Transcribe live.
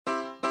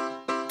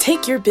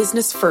Take your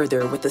business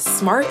further with the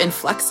smart and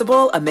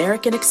flexible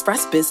American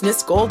Express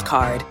Business Gold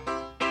Card.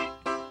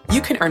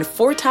 You can earn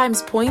 4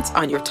 times points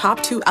on your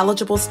top 2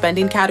 eligible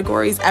spending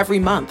categories every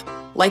month,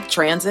 like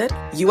transit,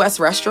 U.S.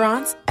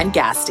 restaurants, and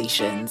gas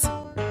stations.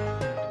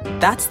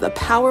 That's the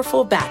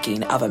powerful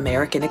backing of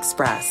American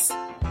Express.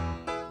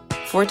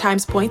 4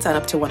 times points on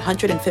up to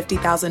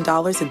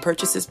 $150,000 in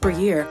purchases per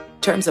year.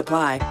 Terms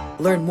apply.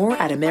 Learn more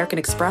at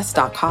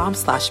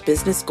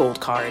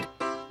americanexpress.com/businessgoldcard.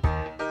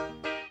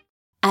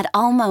 At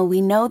Alma,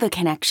 we know the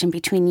connection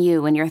between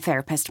you and your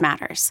therapist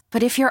matters.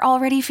 But if you're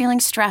already feeling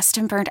stressed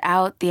and burnt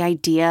out, the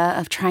idea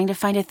of trying to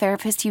find a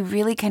therapist you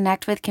really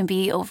connect with can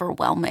be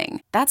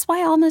overwhelming. That's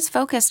why Alma's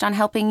focused on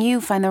helping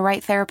you find the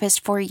right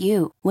therapist for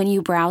you. When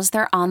you browse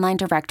their online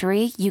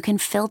directory, you can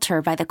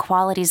filter by the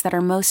qualities that are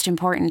most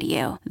important to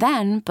you.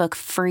 Then book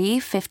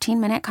free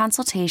 15-minute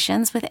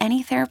consultations with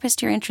any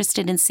therapist you're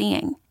interested in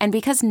seeing. And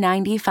because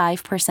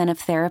 95% of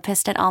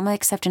therapists at Alma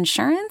accept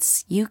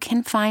insurance, you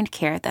can find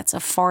care that's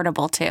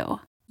affordable too.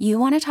 You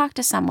want to talk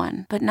to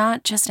someone, but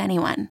not just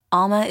anyone.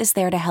 Alma is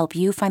there to help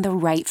you find the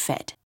right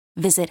fit.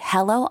 Visit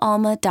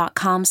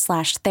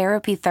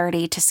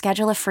helloalma.com/therapy30 to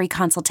schedule a free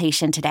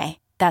consultation today.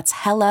 That's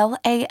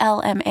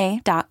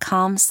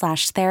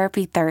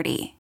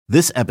helloalma.com/therapy30.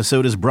 This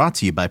episode is brought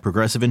to you by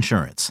Progressive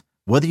Insurance.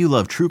 Whether you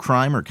love true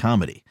crime or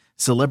comedy,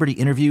 celebrity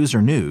interviews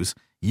or news,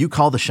 you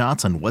call the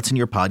shots on what's in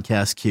your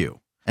podcast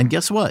queue. And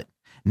guess what?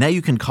 Now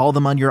you can call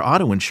them on your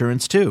auto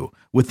insurance too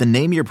with the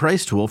Name Your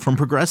Price tool from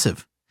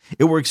Progressive.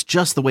 It works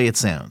just the way it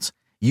sounds.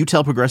 You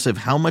tell Progressive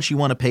how much you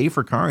want to pay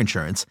for car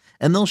insurance,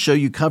 and they'll show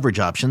you coverage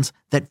options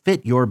that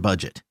fit your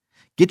budget.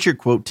 Get your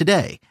quote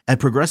today at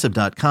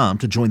Progressive.com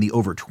to join the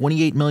over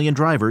 28 million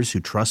drivers who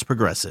trust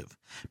Progressive.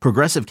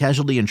 Progressive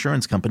Casualty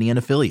Insurance Company and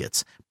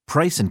Affiliates.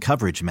 Price and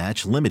coverage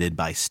match limited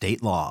by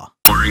state law.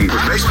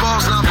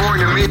 Baseball's not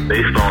boring to me.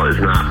 Baseball is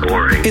not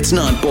boring. It's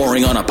not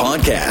boring on a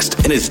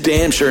podcast, and it's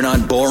damn sure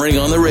not boring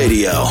on the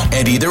radio.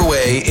 And either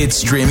way, it's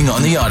streaming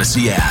on the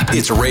Odyssey app.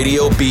 It's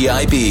Radio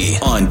BIB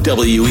on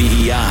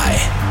WEEI.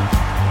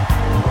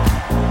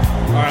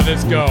 All right,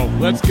 let's go.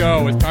 Let's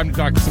go. It's time to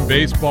talk some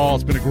baseball.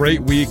 It's been a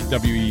great week at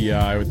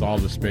WEEI with all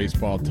this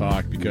baseball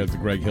talk because the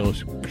Greg Hill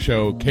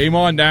Show came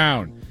on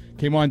down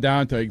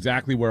to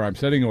exactly where I'm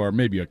sitting, or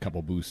maybe a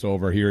couple booths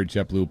over here at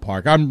JetBlue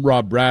Park. I'm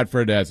Rob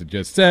Bradford, as it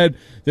just said.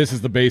 This is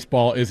the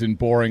Baseball Isn't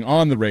Boring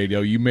on the radio.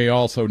 You may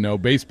also know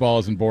Baseball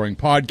Isn't Boring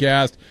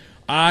podcast.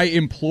 I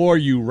implore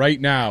you right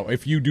now,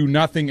 if you do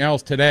nothing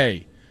else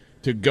today,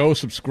 to go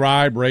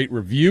subscribe, rate,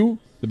 review.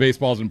 The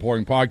Baseball Isn't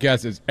Boring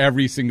podcast is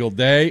every single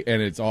day,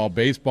 and it's all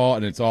baseball,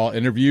 and it's all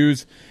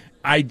interviews.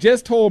 I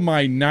just told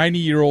my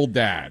 90-year-old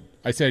dad,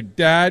 I said,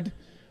 Dad,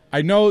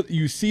 I know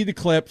you see the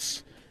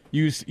clips.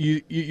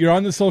 You're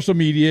on the social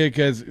media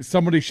because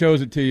somebody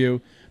shows it to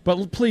you,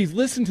 but please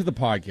listen to the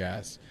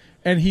podcast.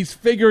 And he's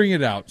figuring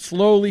it out.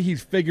 Slowly,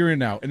 he's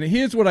figuring it out. And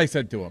here's what I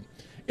said to him.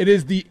 It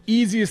is the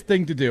easiest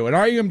thing to do. And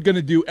I am going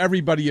to do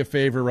everybody a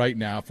favor right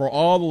now for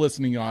all the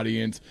listening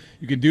audience.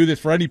 You can do this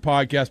for any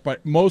podcast,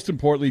 but most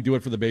importantly, do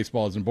it for the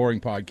Baseball Isn't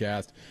Boring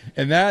podcast.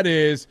 And that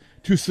is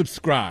to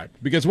subscribe.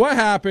 Because what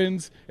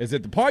happens is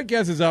that the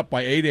podcast is up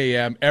by 8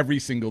 a.m. every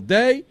single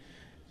day.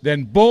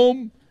 Then,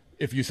 boom.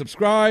 If you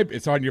subscribe,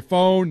 it's on your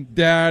phone.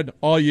 Dad,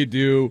 all you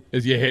do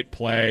is you hit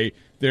play.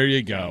 There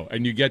you go.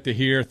 And you get to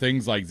hear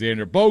things like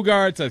Xander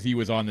Bogaerts, as he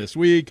was on this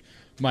week,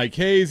 Mike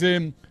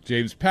Hazen,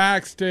 James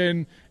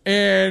Paxton,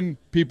 and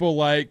people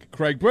like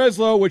Craig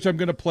Breslow, which I'm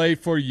going to play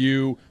for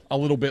you a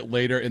little bit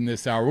later in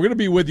this hour. We're going to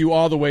be with you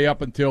all the way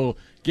up until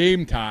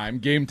game time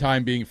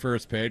being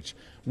first pitch.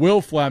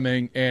 Will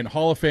Fleming and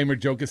Hall of Famer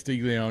Joe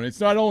Castiglione. It's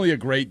not only a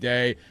great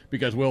day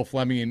because Will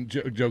Fleming and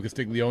Joe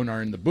Castiglione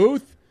are in the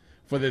booth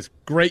for this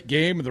great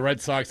game of the Red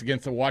Sox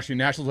against the Washington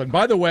Nationals. And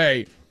by the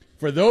way,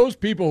 for those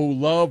people who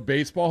love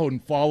baseball, who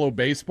follow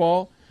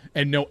baseball,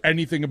 and know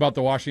anything about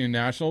the Washington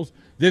Nationals,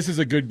 this is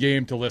a good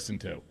game to listen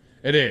to.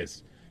 It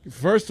is.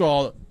 First of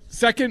all,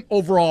 second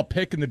overall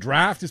pick in the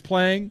draft is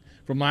playing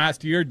from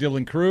last year,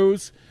 Dylan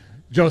Cruz.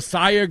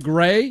 Josiah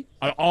Gray,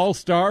 an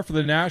all-star for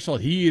the Nationals.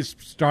 He is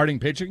starting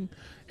pitching.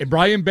 And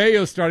Brian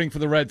Bayo starting for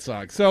the Red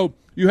Sox. So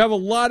you have a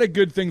lot of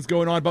good things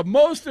going on. But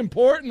most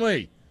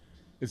importantly,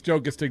 it's Joe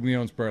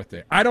Castiglione's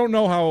birthday. I don't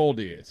know how old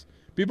he is.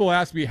 People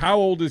ask me, how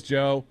old is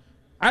Joe?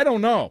 I don't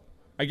know.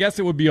 I guess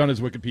it would be on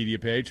his Wikipedia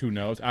page. Who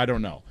knows? I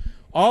don't know.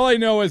 All I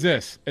know is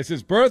this. It's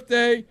his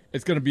birthday.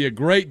 It's going to be a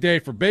great day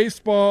for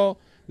baseball.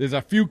 There's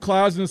a few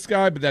clouds in the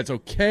sky, but that's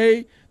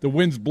okay. The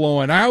wind's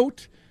blowing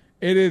out.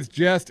 It is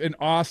just an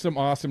awesome,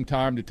 awesome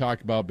time to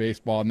talk about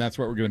baseball, and that's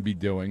what we're going to be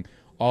doing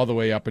all the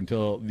way up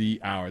until the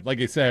hour.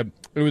 Like I said,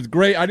 it was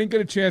great. I didn't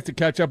get a chance to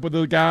catch up with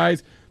the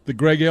guys, the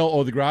Greg Hill,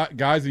 or the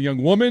guys, the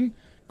young woman,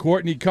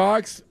 Courtney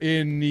Cox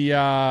in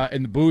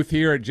the booth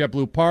here at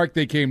JetBlue Park.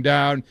 They came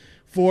down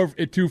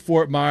to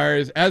Fort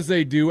Myers, as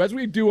we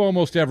do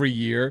almost every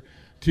year,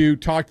 to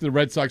talk to the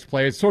Red Sox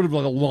players, sort of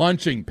like a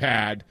launching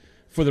pad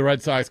for the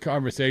Red Sox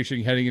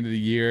conversation heading into the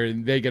year,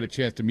 and they get a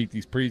chance to meet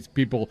these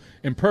people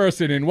in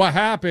person. And what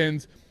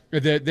happens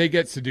is that they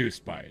get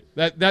seduced by it.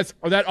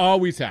 That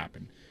always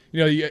happens.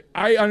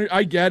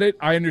 I get it.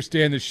 I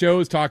understand the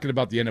show's talking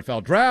about the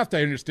NFL draft.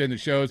 I understand the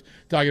show's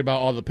talking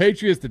about all the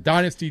Patriots, the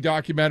Dynasty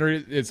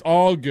documentary. It's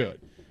all good.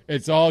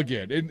 It's all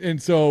good.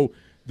 And so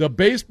the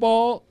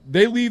baseball,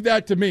 they leave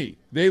that to me.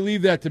 They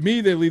leave that to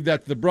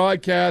the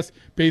broadcast.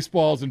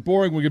 Baseball isn't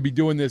boring. We're going to be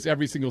doing this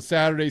every single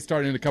Saturday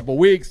starting in a couple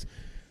weeks.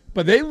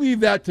 But they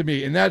leave that to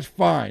me, and that's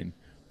fine.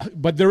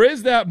 But there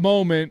is that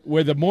moment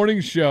where the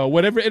morning show,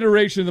 whatever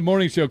iteration of the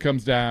morning show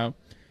comes down,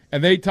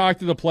 and they talk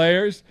to the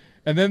players,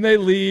 and then they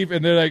leave,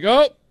 and they're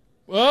like,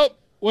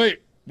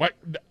 wait, what?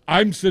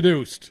 I'm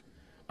seduced.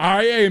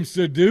 I am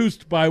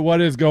seduced by what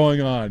is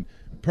going on.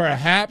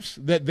 Perhaps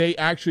that they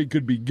actually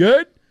could be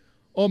good.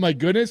 Oh, my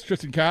goodness,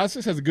 Tristan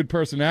Casas has a good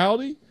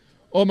personality.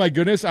 Oh, my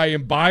goodness, I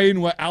am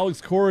buying what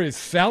Alex Cora is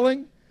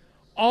selling.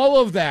 All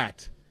of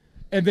that.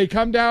 And they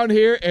come down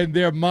here, and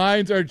their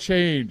minds are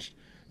changed.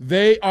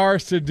 They are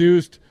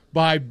seduced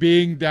by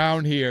being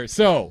down here.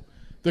 So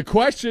the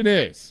question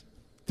is,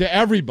 to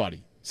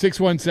everybody,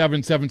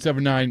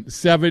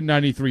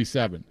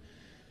 617-779-7937,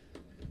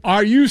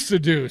 are you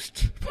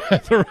seduced by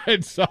the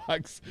Red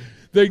Sox?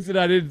 Things that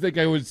I didn't think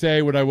I would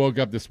say when I woke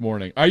up this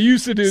morning. Are you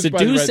seduced by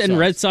the Red Sox? Seduced and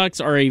Red Sox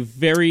are a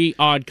very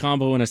odd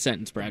combo in a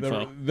sentence,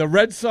 Bradford. The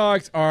Red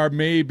Sox are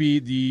maybe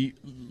the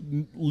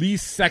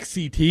least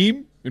sexy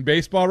team in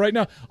baseball right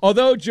now.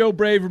 Although Joe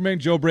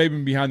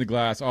Braverman behind the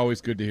glass,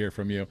 always good to hear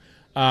from you.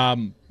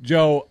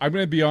 Joe, I'm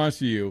going to be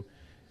honest with you.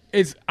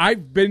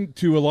 I've been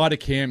to a lot of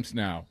camps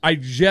now. I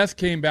just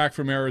came back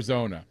from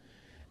Arizona.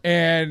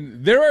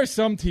 And there are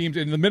some teams,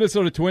 and the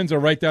Minnesota Twins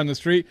are right down the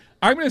street.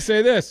 I'm going to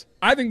say this.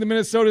 I think the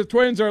Minnesota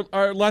Twins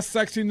are less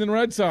sexy than the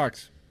Red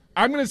Sox.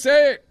 I'm going to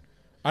say it.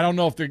 I don't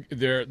know if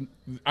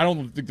I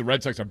don't think the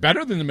Red Sox are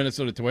better than the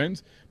Minnesota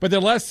Twins, but they're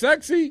less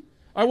sexy.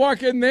 I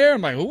walk in there,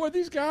 I'm like, who are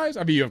these guys?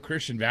 I mean, you have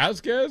Christian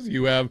Vasquez,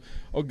 you have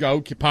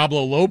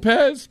Pablo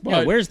Lopez. But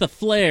yeah, where's the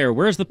flair?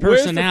 Where's the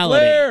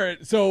personality? Where's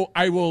the flair? So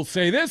I will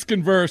say this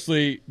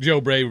conversely, Joe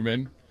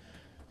Braverman.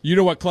 You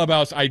know what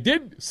clubhouse I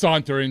did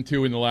saunter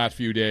into in the last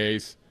few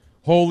days?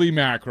 Holy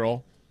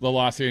mackerel, the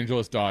Los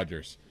Angeles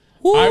Dodgers.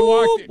 Ooh, I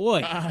walked in,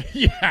 boy.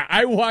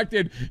 I walked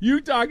in. You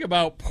talk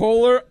about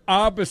polar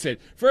opposite.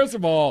 First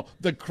of all,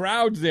 the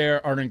crowds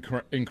there are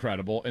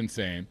incredible,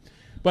 insane.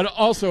 But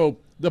also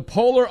the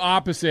polar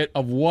opposite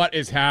of what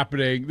is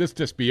happening, let's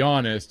just be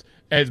honest,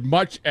 as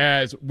much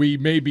as we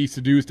may be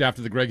seduced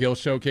after the Greg Hill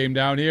show came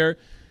down here,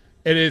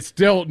 it is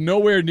still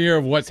nowhere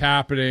near what's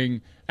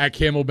happening at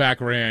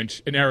Camelback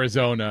Ranch in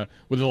Arizona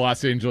with the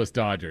Los Angeles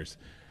Dodgers.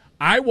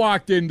 I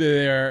walked into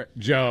there,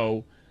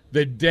 Joe,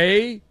 the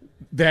day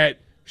that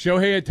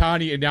Shohei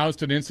Ohtani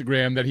announced on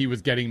Instagram that he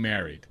was getting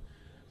married.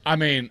 I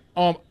mean,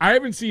 I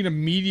haven't seen a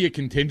media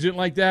contingent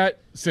like that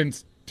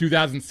since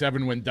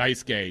 2007 when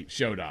Daisuke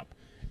showed up.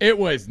 It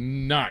was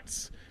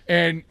nuts.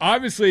 And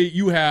obviously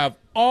you have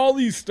all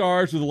these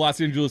stars with the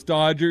Los Angeles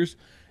Dodgers.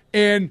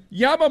 And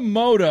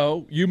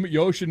Yamamoto,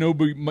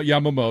 Yoshinobu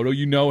Yamamoto,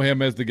 you know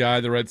him as the guy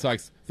the Red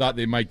Sox thought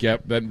they might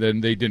get, but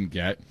then they didn't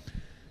get.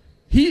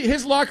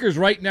 His locker's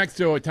right next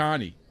to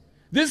Ohtani.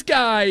 This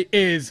guy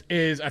is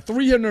a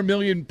 $300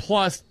 million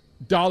plus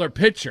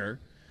pitcher.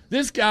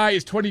 This guy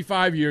is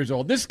 25 years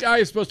old. This guy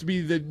is supposed to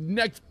be the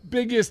next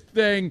biggest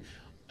thing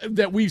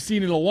that we've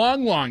seen in a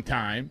long, long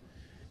time.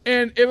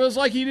 And it was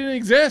like he didn't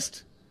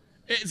exist.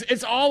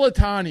 It's all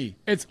Ohtani.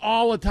 It's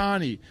all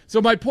Ohtani.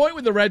 So my point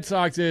with the Red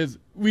Sox is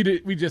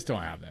we just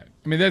don't have that.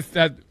 I mean,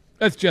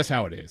 that's just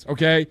how it is,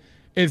 okay?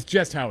 It's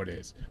just how it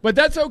is. But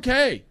that's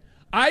okay.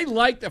 I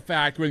like the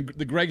fact when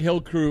the Greg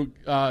Hill crew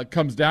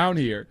comes down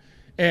here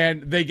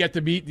and they get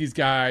to meet these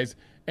guys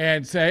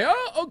and say,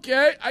 oh,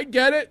 okay, I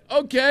get it.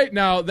 Okay.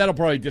 Now, that'll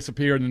probably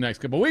disappear in the next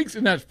couple of weeks,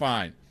 and that's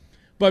fine.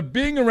 But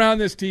being around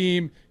this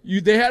team,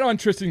 they had on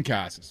Tristan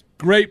Casas.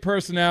 Great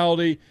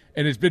personality,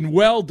 and it's been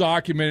well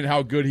documented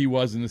how good he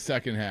was in the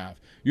second half.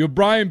 You have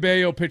Brian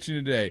Bayo pitching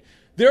today.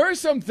 There are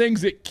some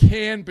things that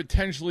can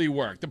potentially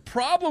work. The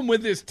problem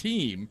with this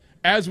team,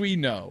 as we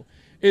know,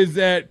 is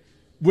that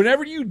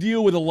whenever you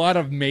deal with a lot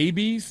of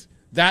maybes,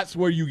 that's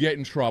where you get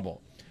in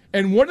trouble.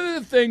 And one of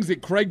the things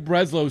that Craig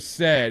Breslow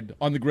said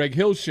on the Greg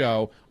Hill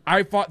show,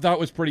 I thought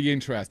was pretty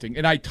interesting,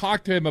 and I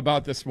talked to him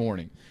about this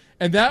morning,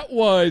 and that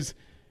was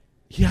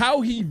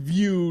how he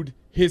viewed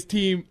his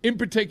team, in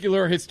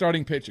particular his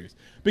starting pitchers.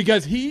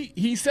 Because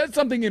he said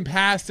something in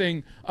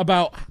passing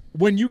about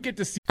when you get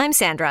to see... I'm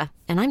Sandra,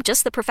 and I'm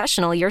just the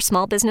professional your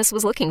small business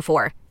was looking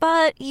for.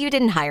 But you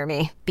didn't hire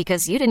me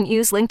because you didn't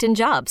use LinkedIn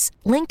Jobs.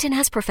 LinkedIn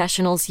has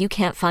professionals you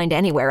can't find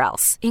anywhere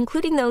else,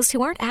 including those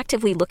who aren't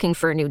actively looking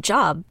for a new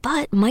job,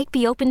 but might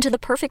be open to the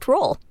perfect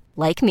role,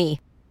 like me.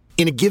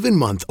 In a given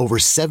month, over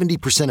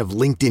 70% of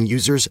LinkedIn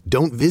users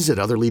don't visit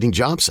other leading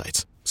job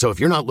sites. So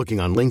if you're not looking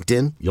on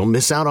LinkedIn, you'll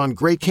miss out on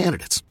great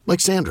candidates like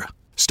Sandra.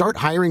 Start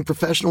hiring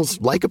professionals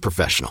like a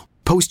professional.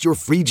 Post your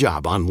free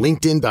job on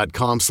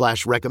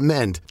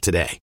linkedin.com/recommend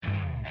today.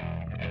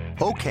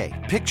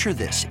 Okay, picture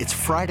this. It's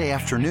Friday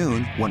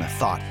afternoon when a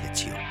thought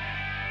hits you.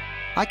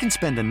 I can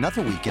spend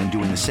another weekend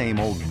doing the same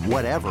old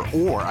whatever,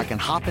 or I can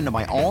hop into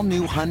my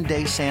all-new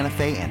Hyundai Santa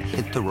Fe and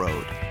hit the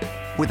road.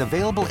 With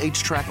available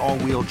H-Track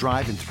all-wheel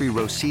drive and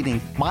 3-row seating,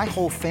 my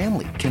whole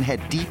family can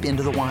head deep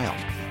into the wild.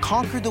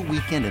 Conquer the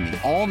weekend in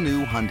the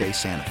all-new Hyundai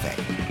Santa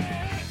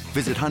Fe.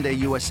 Visit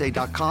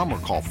HyundaiUSA.com or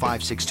call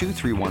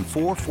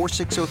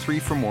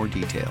 562-314-4603 for more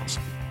details.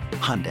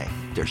 Hyundai,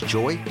 there's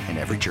joy in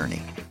every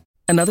journey.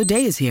 Another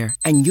day is here,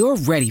 and you're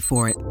ready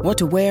for it. What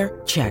to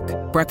wear? Check.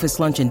 Breakfast,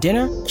 lunch, and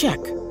dinner?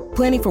 Check.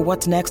 Planning for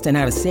what's next and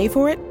how to save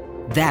for it?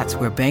 That's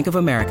where Bank of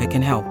America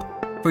can help.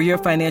 For your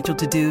financial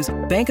to-dos,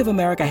 Bank of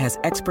America has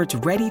experts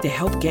ready to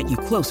help get you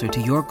closer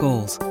to your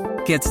goals.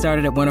 Get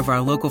started at one of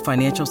our local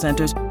financial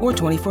centers or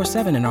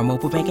 24/7 in our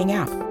mobile banking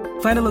app.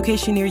 Find a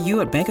location near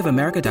you at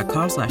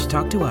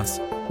bankofamerica.com/talktous.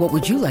 What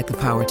would you like the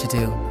power to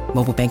do?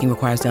 Mobile banking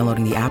requires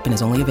downloading the app and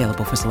is only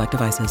available for select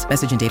devices.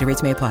 Message and data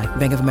rates may apply.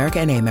 Bank of America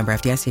N.A., member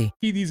FDIC.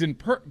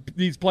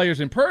 These players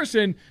in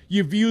person,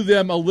 you view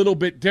them a little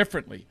bit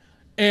differently.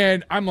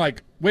 And I'm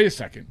like, wait a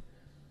second.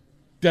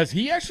 Does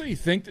he actually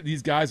think that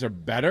these guys are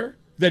better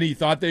than he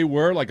thought they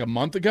were like a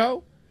month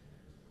ago?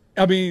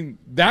 I mean,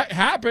 that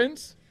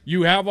happens.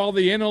 You have all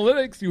the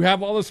analytics, you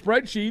have all the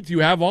spreadsheets, you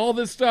have all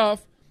this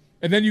stuff,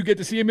 and then you get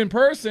to see him in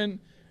person,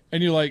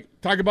 and you're like,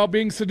 talk about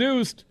being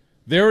seduced.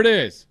 There it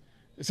is.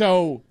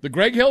 So the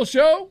Greg Hill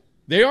Show,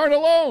 they aren't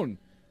alone.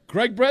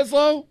 Greg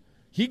Breslow,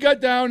 he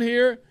got down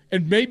here,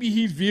 and maybe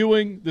he's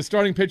viewing the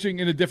starting pitching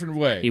in a different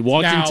way. He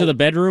walked into the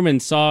bedroom and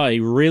saw a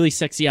really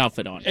sexy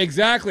outfit on.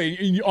 Exactly.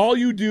 And all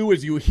you do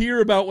is you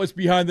hear about what's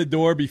behind the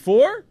door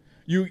before.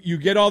 You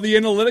get all the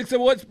analytics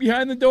of what's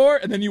behind the door,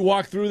 and then you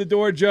walk through the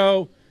door,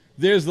 Joe.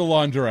 There's the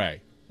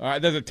lingerie. All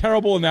right, that's a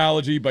terrible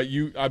analogy, but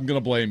I'm going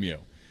to blame you.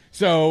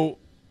 So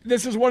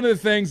this is one of the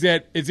things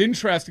that is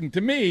interesting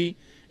to me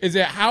is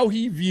that how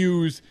he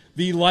views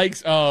the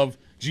likes of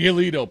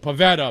Giolito,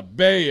 Pavetta,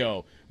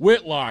 Bayo,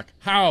 Whitlock,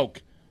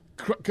 Houck,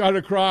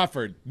 Carter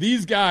Crawford,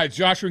 these guys,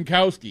 Josh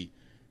Rinkowski.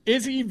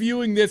 Is he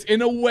viewing this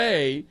in a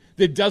way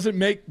that doesn't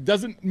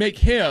make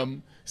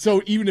him,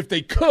 so even if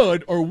they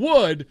could or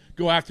would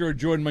go after a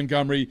Jordan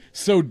Montgomery,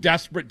 so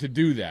desperate to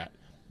do that?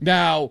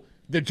 Now,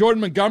 the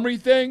Jordan Montgomery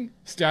thing,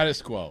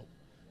 status quo.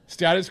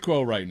 Status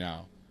quo right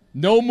now.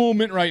 No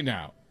movement right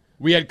now.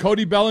 We had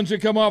Cody Bellinger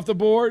come off the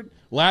board.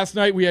 Last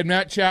night we had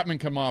Matt Chapman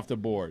come off the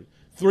board.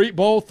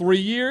 Both 3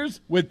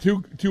 years with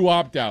two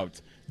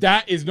opt-outs.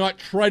 That is not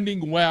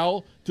trending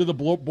well to the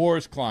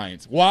Boris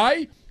clients.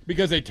 Why?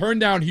 Because they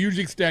turned down huge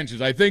extensions.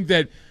 I think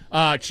that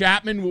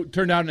Chapman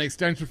turned down an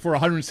extension for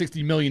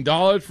 $160 million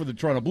for the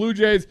Toronto Blue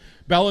Jays.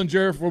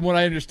 Bellinger, from what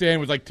I understand,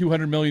 was like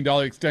 $200 million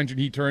extension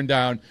he turned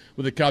down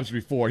with the Cubs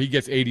before. He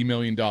gets $80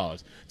 million.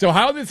 So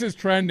how this is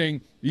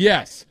trending,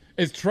 yes,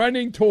 it's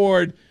trending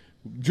toward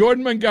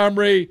Jordan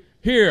Montgomery.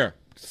 Here,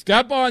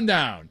 step on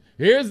down.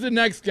 Here's the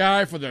next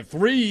guy for the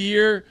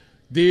 3-year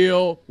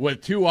deal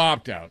with 2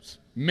 opt-outs.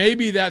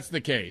 Maybe that's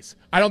the case.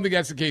 I don't think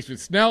that's the case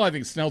with Snell. I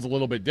think Snell's a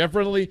little bit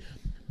differently.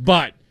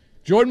 But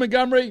Jordan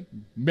Montgomery,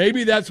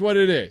 maybe that's what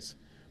it is.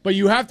 But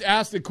you have to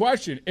ask the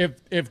question,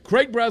 if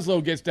Craig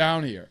Breslow gets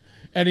down here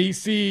and he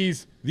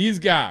sees these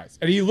guys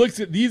and he looks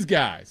at these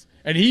guys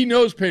and he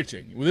knows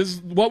pitching. Well, this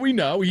is what we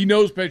know. He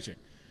knows pitching.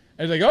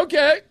 And he's like,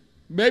 okay,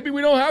 maybe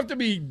we don't have to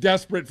be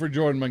desperate for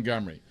Jordan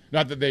Montgomery.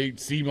 Not that they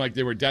seem like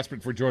they were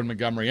desperate for Jordan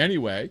Montgomery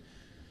anyway.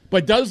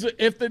 But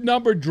if the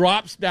number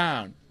drops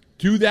down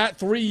to that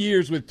 3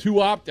 years with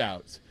 2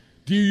 opt-outs,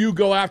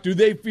 do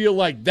they feel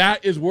like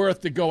that is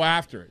worth to go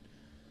after it?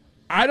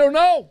 I don't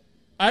know,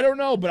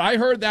 but I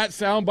heard that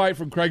soundbite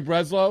from Craig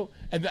Breslow,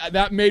 and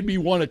that made me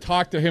want to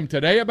talk to him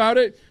today about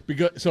it.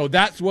 So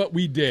that's what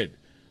we did.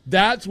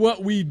 That's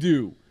what we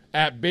do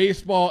at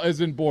Baseball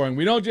Isn't Boring.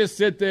 We don't just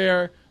sit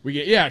there.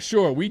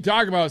 We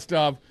talk about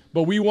stuff,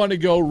 but we want to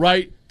go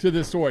right to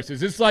the source.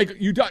 Is this like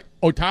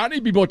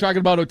Ohtani? People are talking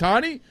about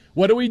Ohtani?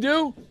 What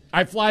do?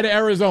 I fly to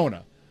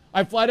Arizona.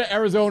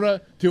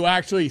 To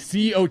actually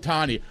see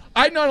Ohtani.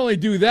 I not only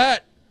do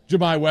that,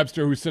 Jemai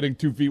Webster, who's sitting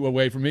 2 feet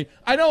away from me,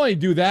 I not only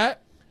do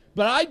that,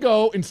 but I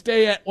go and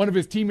stay at one of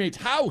his teammates'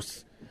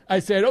 house. I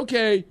said,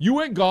 okay, you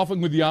went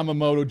golfing with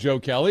Yamamoto, Joe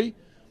Kelly.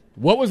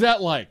 What was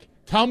that like?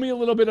 Tell me a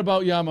little bit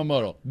about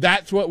Yamamoto.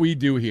 That's what we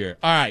do here.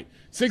 All right,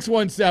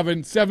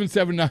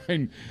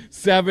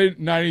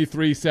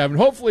 617-779-7937.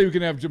 Hopefully we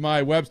can have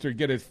Jemai Webster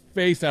get his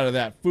face out of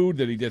that food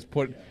that he just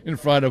put in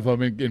front of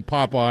him and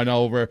pop on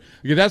over.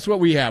 Because that's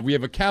what we have. We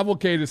have a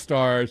cavalcade of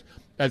stars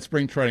at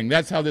spring training.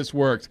 That's how this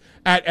works.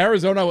 At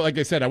Arizona, like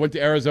I said, I went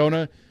to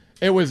Arizona.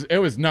 It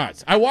was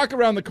nuts. I walk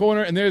around the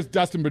corner, and there's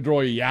Dustin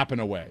Pedroia yapping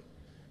away.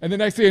 And the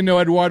next thing you know,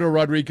 Eduardo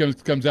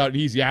Rodriguez comes out, and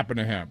he's yapping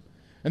to him.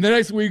 And the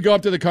next we go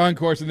up to the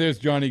concourse, and there's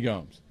Johnny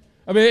Gomes.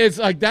 I mean, it's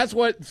like that's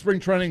what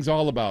spring training's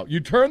all about. You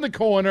turn the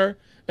corner,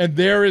 and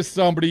there is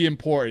somebody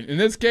important. In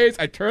this case,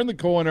 I turned the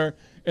corner,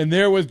 and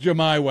there was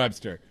Jemai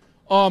Webster.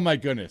 Oh, my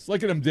goodness.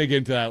 Look at him dig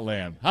into that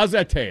lamb. How's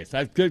that taste?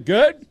 That's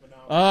good?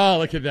 Oh,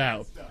 look at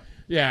that.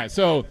 Yeah,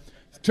 so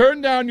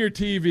turn down your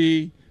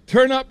TV,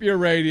 turn up your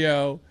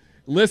radio,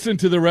 listen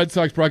to the Red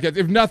Sox broadcast,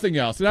 if nothing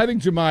else. And I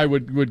think Jemai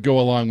would go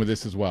along with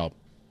this as well.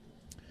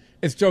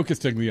 It's Joe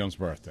Castiglione's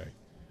birthday.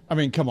 I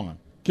mean, come on.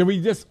 Can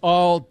we just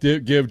all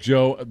give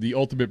Joe the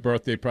ultimate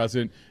birthday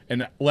present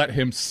and let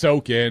him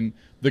soak in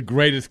the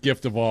greatest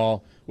gift of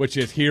all, which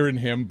is hearing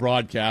him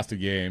broadcast a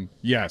game?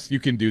 Yes, you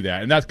can do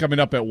that. And that's coming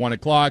up at 1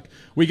 o'clock.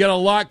 We got a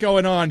lot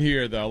going on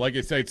here, though. Like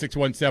I said,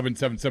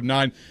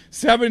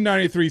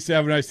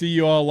 617-779-7937. I see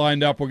you all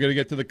lined up. We're going to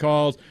get to the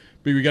calls,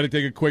 but we got to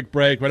take a quick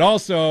break. But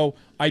also,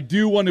 I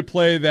do want to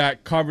play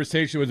that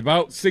conversation. It was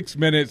about 6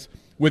 minutes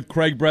with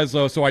Craig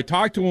Breslow. So I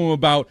talked to him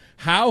about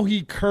how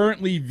he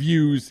currently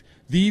views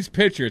these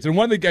pitchers. And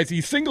one of the guys,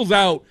 he singles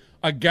out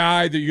a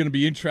guy that you're going to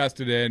be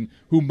interested in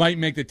who might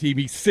make the team.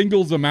 He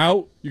singles them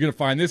out. You're going to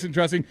find this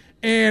interesting.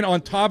 And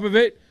on top of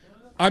it,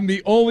 I'm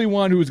the only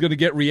one who is going to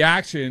get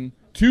reaction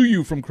to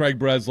you from Craig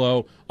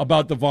Breslow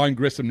about the Vaughn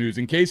Grissom news.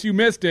 In case you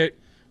missed it,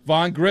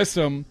 Vaughn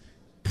Grissom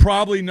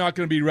probably not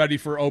going to be ready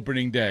for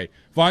opening day.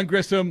 Vaughn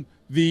Grissom,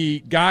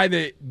 the guy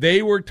that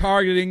they were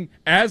targeting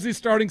as the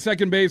starting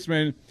second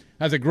baseman,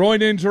 has a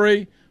groin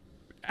injury.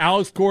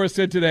 Alex Cora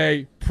said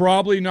today,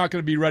 probably not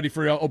going to be ready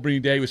for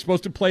opening day. He was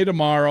supposed to play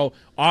tomorrow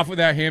off of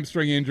that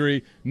hamstring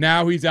injury.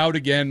 Now he's out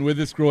again with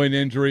this groin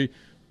injury.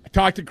 I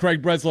talked to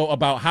Craig Breslow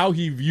about how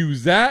he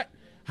views that,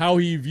 how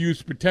he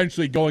views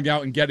potentially going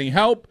out and getting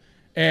help.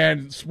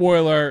 And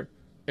spoiler,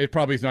 it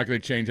probably is not going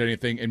to change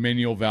anything.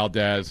 Emmanuel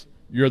Valdez,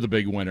 you're the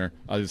big winner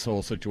of this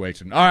whole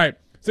situation. All right.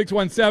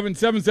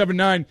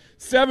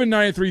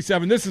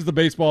 617-779-7937. This is the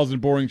Baseball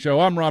Isn't Boring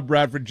Show. I'm Rob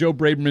Bradford, Joe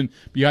Braverman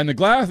behind the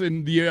glass,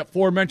 and the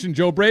aforementioned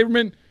Joe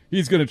Braverman,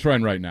 he's going to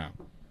trend right now.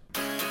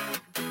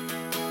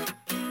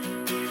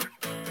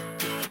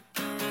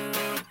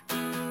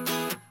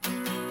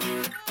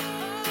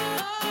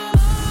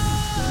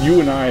 You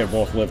and I have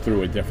both lived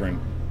through a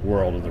different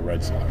world of the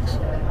Red Sox.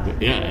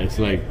 Yeah, it's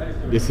like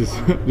this is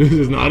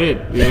not it,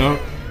 you know?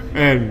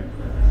 And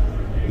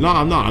no,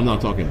 I'm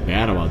not talking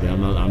bad about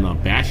them. I'm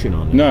not bashing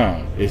on them.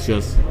 No. It's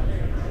just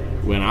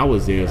when I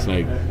was there, it's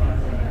like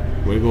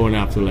we're going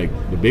after like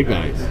the big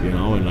guys, you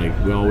know, and like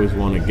we always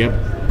want to get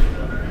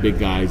big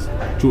guys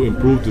to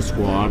improve the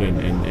squad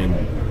and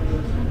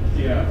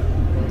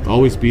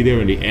always be there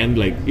in the end.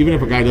 Like even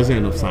if a guy doesn't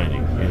end up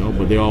signing, you know,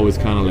 but they're always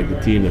kind of like the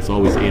team that's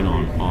always in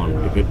on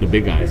the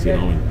big guys, you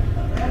know. And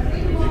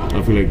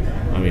I feel like,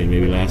 I mean,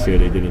 maybe last year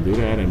they didn't do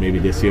that, and maybe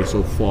this year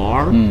so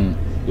far,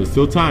 there's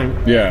still time.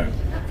 Yeah.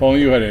 If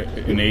only you had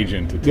an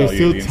agent to tell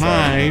you the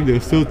inside.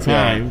 There's still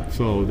time,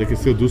 so they can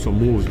still do some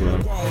moves,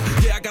 man. All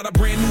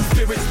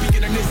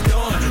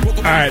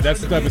right,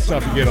 that's the type of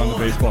stuff you get on the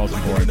Baseball's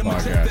and Boring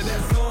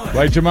podcast.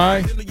 Right,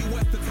 Jemai?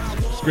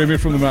 Screaming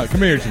from the mountain.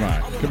 Come here,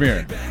 Jemai. Come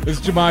here. This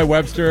is Jemai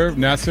Webster,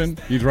 Nesson.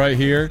 He's right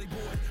here.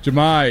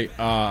 Jemai,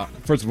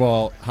 first of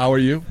all, how are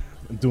you?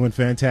 I'm doing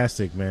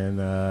fantastic,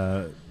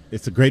 man.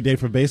 It's a great day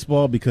for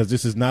baseball because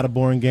this is not a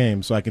boring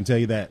game, so I can tell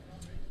you that.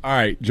 All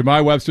right,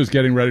 Jemai Webster's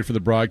getting ready for the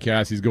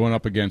broadcast. He's going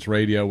up against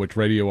radio, which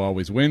radio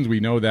always wins.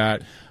 We know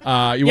that.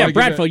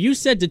 Bradford, you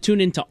said to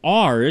tune into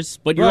ours,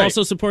 but you're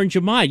also supporting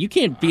Jemai. You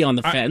can't be on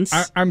the fence.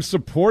 I'm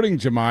supporting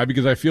Jemai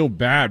because I feel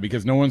bad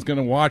because no one's going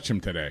to watch him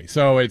today.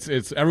 So it's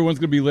everyone's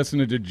going to be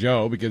listening to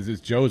Joe because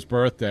it's Joe's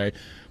birthday.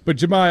 But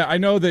Jemai, I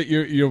know that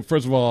you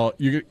first of all,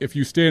 if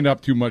you stand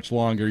up too much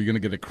longer, you're going to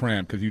get a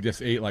cramp because you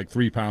just ate like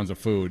 3 pounds of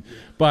food.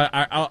 But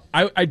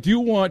I do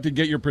want to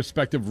get your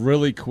perspective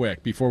really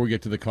quick before we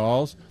get to the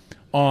calls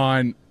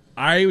on.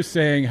 I was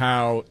saying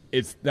how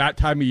it's that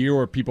time of year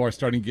where people are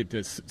starting to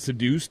get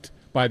seduced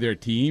by their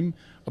team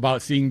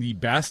about seeing the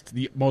best,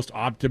 the most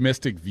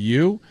optimistic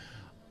view.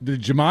 The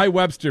Jemai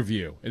Webster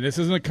view, and this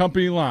isn't a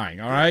company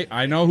line, all right?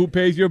 I know who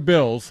pays your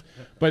bills,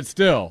 but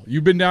still,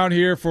 you've been down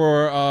here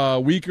for a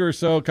week or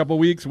so, a couple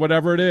weeks,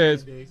 whatever it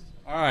is.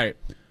 All right.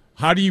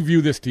 How do you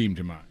view this team,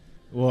 Jemai?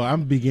 Well,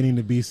 I'm beginning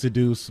to be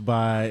seduced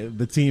by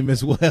the team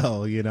as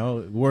well, you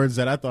know, words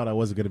that I thought I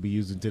wasn't going to be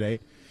using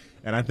today.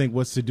 And I think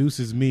what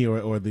seduces me,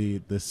 or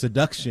the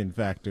seduction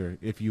factor,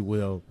 if you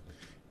will,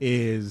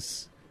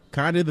 is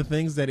kind of the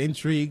things that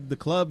intrigue the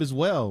club as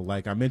well.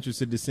 Like, I'm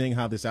interested to seeing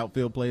how this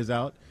outfield plays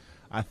out.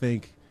 I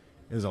think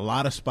there's a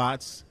lot of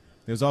spots.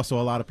 There's also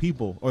a lot of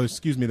people.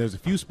 There's a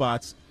few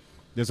spots.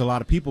 There's a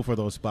lot of people for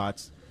those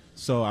spots.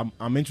 So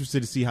I'm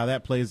interested to see how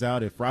that plays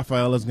out. If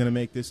Rafael is going to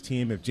make this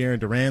team, if Jarren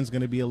Duran's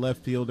going to be a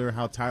left fielder,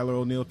 how Tyler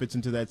O'Neill fits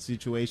into that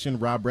situation,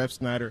 Rob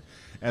Refsnyder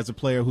as a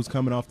player who's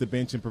coming off the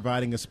bench and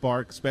providing a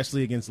spark,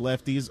 especially against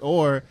lefties.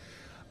 Or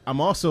I'm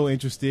also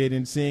interested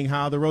in seeing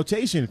how the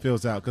rotation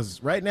fills out,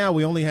 because right now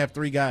we only have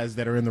 3 guys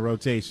that are in the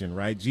rotation,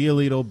 right?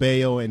 Giolito,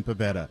 Bayo, and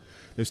Pivetta.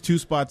 There's 2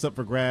 spots up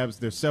for grabs.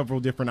 There's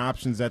several different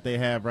options that they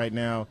have right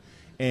now,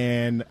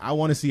 and I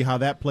want to see how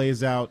that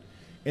plays out,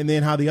 and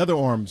then how the other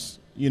arms,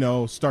 you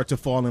know, start to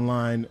fall in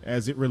line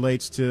as it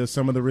relates to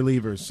some of the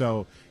relievers.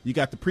 So you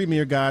got the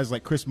premier guys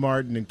like Chris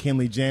Martin and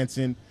Kenley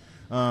Jansen,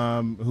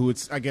 who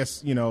it's, I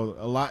guess, you know,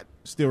 a lot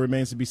still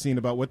remains to be seen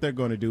about what they're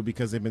going to do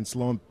because they've been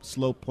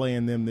slow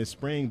playing them this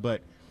spring.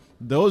 But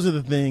those are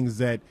the things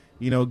that,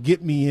 you know,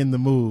 get me in the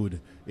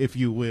mood, if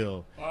you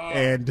will.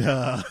 And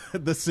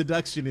the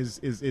seduction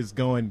is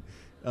going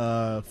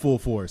full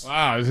force.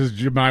 Wow, this is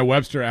Jemai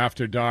Webster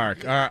after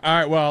dark. All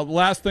right, well,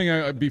 last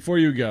thing before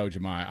you go,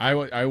 Jemai,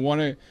 I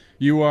want to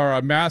You are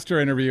a master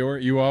interviewer.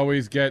 You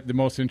always get the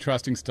most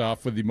interesting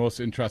stuff with the most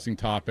interesting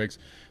topics.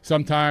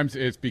 Sometimes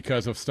it's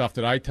because of stuff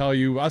that I tell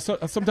you.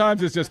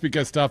 Sometimes it's just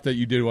because stuff that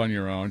you do on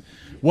your own.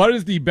 What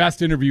is the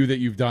best interview that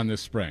you've done this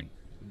spring?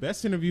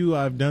 Best interview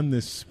I've done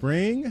this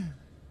spring?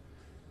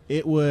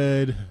 It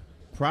would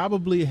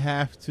probably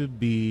have to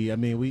be, I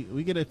mean,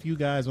 we get a few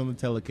guys on the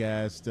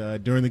telecast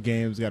during the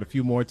games. Got a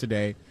few more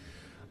today.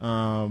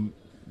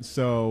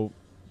 So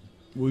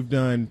we've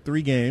done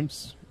 3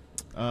 games.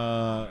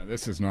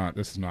 This is not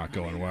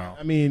going well.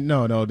 I mean,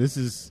 no, this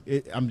is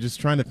it. I'm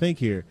just trying to think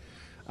here.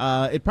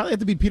 It probably had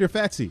to be Peter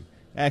Fatsi,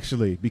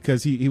 actually,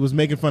 because he was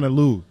making fun of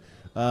Lou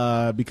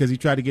because he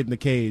tried to get in the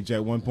cage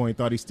at one point,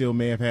 thought he still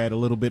may have had a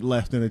little bit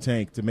left in the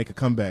tank to make a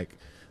comeback,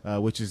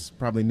 which is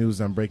probably news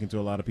I'm breaking to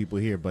a lot of people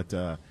here, but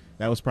that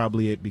was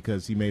probably it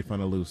because he made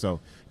fun of Lou. So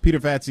Peter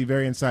Fatsi,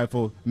 very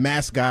insightful,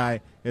 mask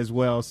guy as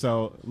well,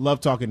 so love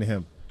talking to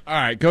him. All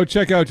right, go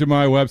check out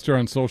Jemai Webster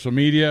on social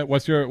media.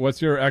 What's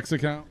your X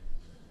account?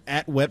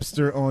 At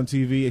Webster on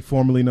TV,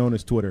 formerly known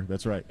as Twitter.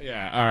 That's right.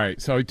 Yeah, all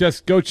right. So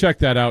just go check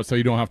that out so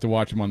you don't have to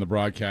watch him on the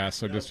broadcast.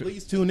 So just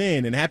please tune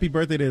in. And happy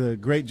birthday to the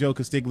great Joe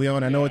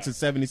Castiglione. I know it's his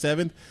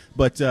 77th,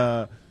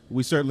 but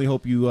we certainly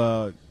hope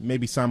you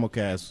maybe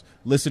simulcast,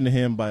 listen to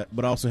him,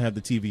 but also have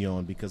the TV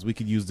on because we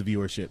could use the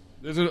viewership.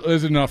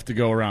 There's enough to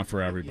go around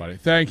for everybody.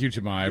 Thank you,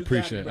 Jemai. I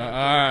appreciate it. All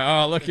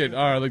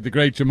right, look the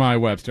great Jemai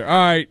Webster. All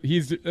right,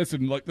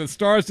 listen. Look, the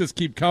stars just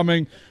keep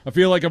coming. I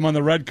feel like I'm on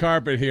the red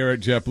carpet here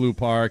at JetBlue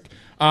Park.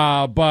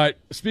 But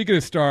speaking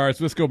of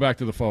stars, let's go back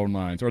to the phone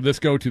lines, or let's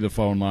go to the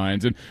phone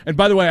lines. And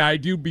by the way, I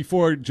do,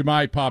 before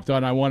Jemai popped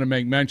on, I want to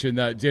make mention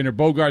that Xander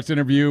Bogaerts'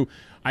 interview,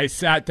 I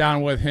sat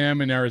down with him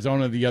in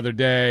Arizona the other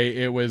day.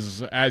 It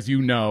was, as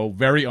you know,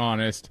 very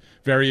honest,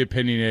 very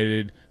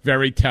opinionated,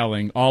 very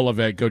telling, all of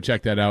it. Go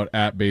check that out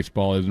at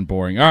Baseball Isn't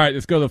Boring. All right,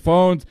 let's go to the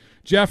phones.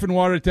 Jeff in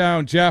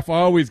Watertown. Jeff,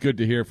 always good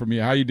to hear from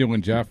you. How you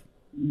doing, Jeff?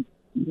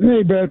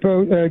 Hey,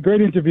 Bradpo.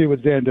 Great interview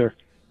with Xander.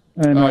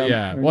 And,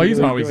 yeah. Well, he's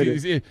always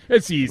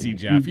it's easy,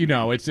 Jeff. You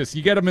know, it's just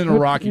you get him in a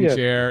rocking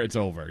chair, it's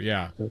over.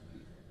 Yeah.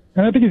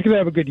 And I think he's going to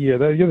have a good year.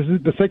 This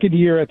is the second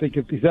year. I think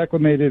if he's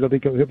acclimated, I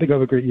think he'll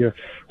have a great year.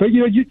 But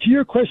to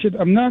your question,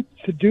 I'm not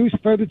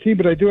seduced by the team,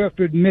 but I do have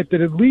to admit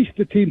that at least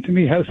the team to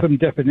me has some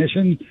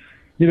definition.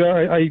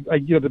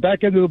 The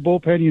back end of the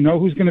bullpen,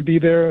 who's going to be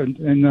there,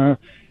 and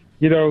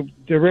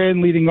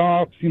Duran leading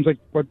off seems like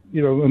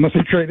unless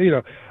they trade,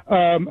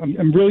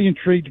 I'm really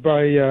intrigued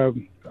by.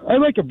 I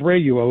like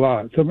Abreu a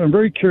lot, so I'm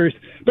very curious.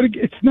 But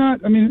it's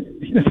not. I mean,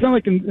 it's not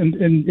like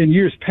in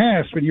years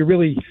past when you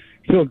really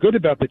feel good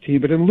about the team.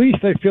 But at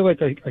least I feel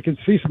like I can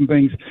see some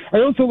things. I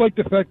also like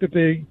the fact that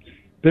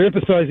they're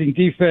emphasizing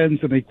defense,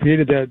 and they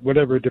created that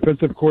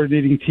defensive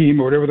coordinating team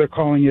or whatever they're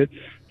calling it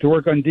to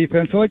work on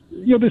defense. So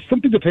there's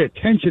something to pay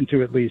attention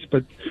to at least.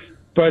 But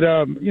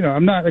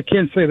I'm not. I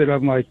can't say that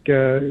I'm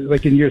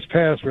like in years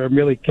past where I'm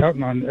really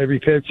counting on every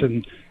pitch,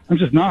 and I'm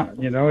just not.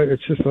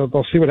 It's just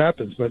I'll see what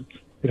happens, but.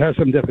 It has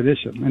some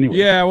definition, anyway.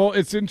 Yeah, well,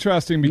 it's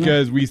interesting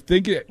because we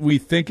think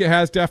it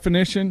has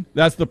definition.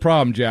 That's the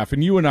problem, Jeff.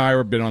 And you and I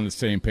have been on the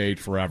same page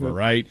forever,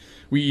 right?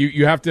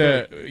 You have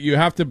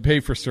to pay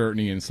for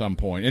certainty in some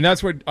point, and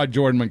that's what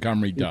Jordan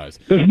Montgomery does.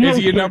 Is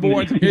he a number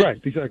one? Right,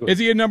 exactly. Is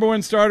he a number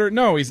one starter?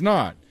 No, he's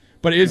not.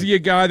 But is he a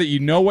guy that you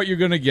know what you're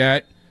going to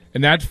get,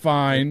 and that's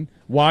fine?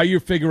 While you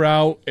figure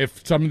out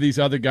if some of these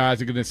other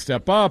guys are going to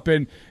step up,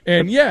 and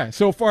yeah,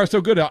 so far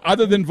so good.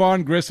 Other than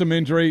Vaughn Grissom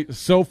injury,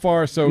 so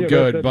far so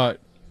good. But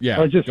yeah,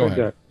 I just heard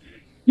that.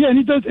 Yeah, and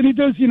he does.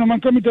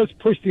 Montgomery does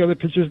push the other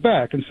pitchers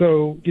back, and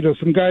so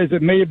some guys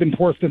that may have been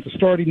forced into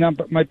starting now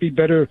but might be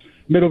better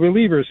middle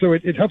relievers. So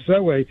it helps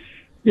that way.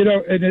 So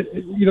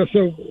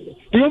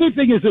the other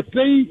thing is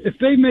if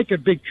they make a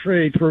big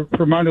trade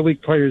for minor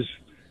league players,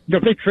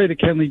 if they trade a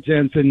Kenley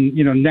Jansen,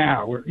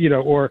 now,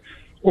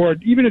 or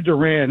even a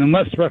Duran,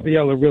 unless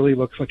Rafaela really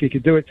looks like he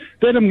could do it,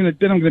 then I'm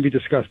gonna be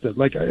disgusted.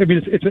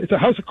 It's a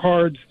house of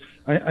cards.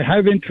 I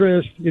have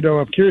interest.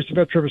 I'm curious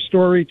about Trevor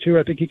Story too.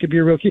 I think he could be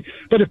a real key.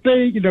 But if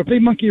they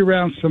monkey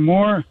around some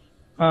more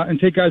and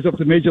take guys off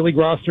the major league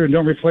roster and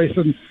don't replace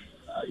them,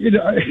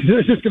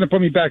 it's just going to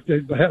put me back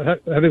to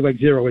having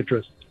zero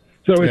interest.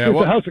 So it's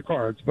a house of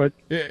cards. But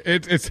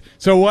it's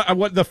so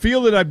what the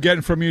feel that I'm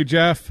getting from you,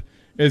 Jeff,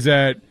 is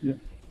that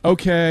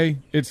okay,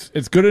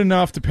 it's good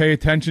enough to pay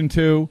attention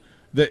to.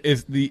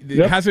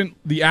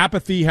 The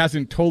apathy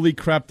hasn't totally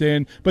crept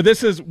in, but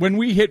this is when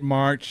we hit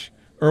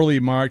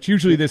early March.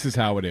 Usually, this is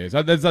how it is.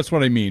 That's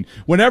what I mean.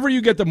 Whenever you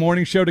get the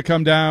morning show to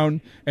come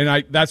down,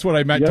 and that's what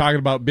I meant talking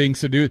about being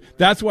seduced.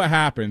 That's what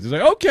happens. It's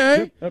like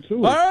okay,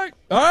 absolutely. All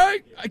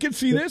right. I can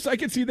see this. I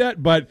can see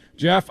that. But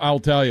Jeff, I'll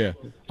tell you,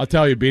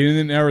 being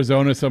in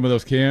Arizona, some of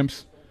those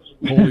camps,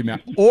 holy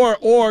mackerel,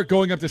 or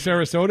going up to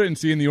Sarasota and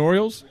seeing the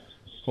Orioles,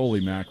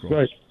 holy mackerel.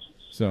 Right.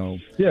 So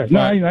I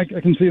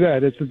can see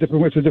that. It's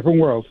a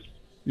different world.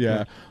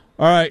 Yeah.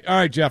 All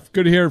right, Jeff.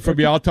 Good to hear from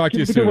you. I'll talk to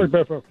you soon.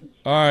 Good work,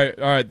 all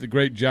right. The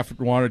great Jeff at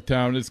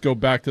Watertown. Let's go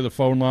back to the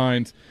phone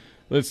lines.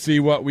 Let's see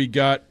what we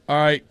got. All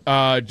right,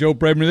 Joe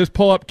Bradman, let's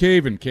pull up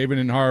Caven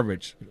in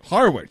Harwich.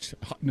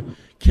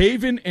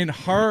 Caven in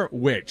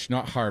Harwich,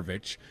 not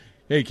Harwich.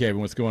 Hey, Caven,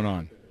 what's going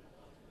on?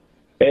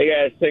 Hey,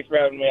 guys. Thanks for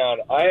having me on.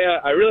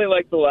 I really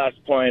like the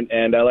last point,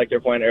 and I liked your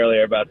point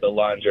earlier about the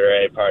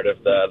lingerie part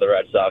of the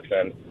Red Sox.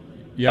 And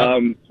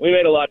we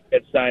made a lot of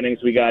good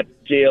signings. We got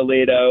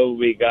Giolito,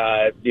 we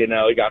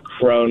got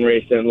Crone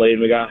recently,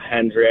 and we got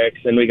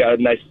Hendricks, and we got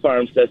a nice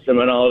farm system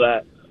and all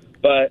that.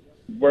 But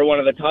we're one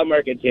of the top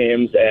market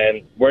teams,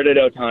 and where did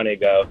Ohtani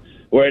go?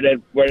 Where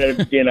did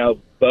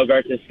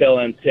Bogarts is still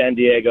in San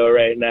Diego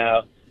right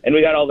now, and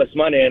we got all this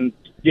money, and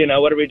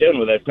what are we doing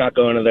with it? It's not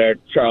going to their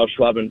Charles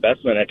Schwab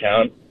investment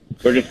account.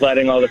 We're just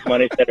letting all this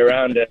money sit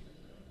around it.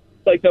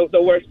 Like,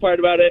 the worst part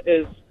about it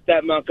is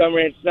that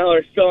Montgomery and Snell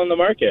are still in the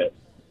market.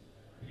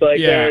 So,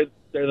 they're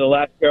the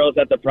last girls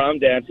at the prom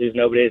dance who's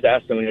nobody's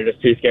asked them, and you're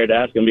just too scared to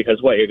ask them because,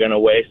 you're going to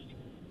waste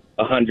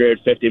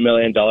 $150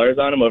 million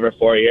on them over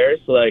 4 years?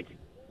 Like,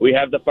 we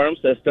have the farm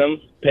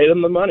system. Pay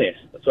them the money.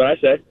 That's what I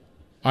say.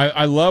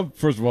 I love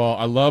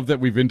that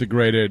we've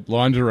integrated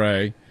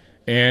lingerie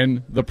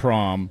and the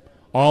prom,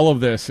 all of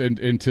this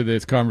into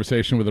this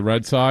conversation with the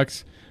Red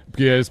Sox,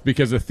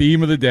 because the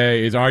theme of the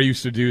day is, are you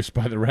seduced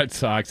by the Red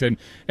Sox? And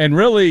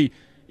really,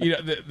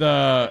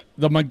 the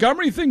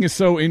Montgomery thing is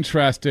so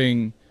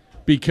interesting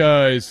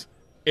because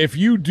if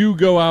you do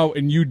go out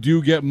and you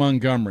do get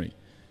Montgomery,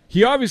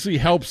 he obviously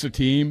helps the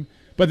team,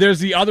 but there's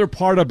the other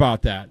part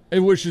about that,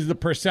 which is the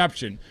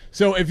perception.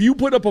 So if you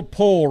put up a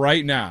poll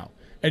right now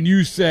and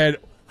you said,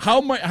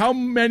 how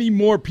many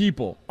more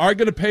people are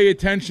going to pay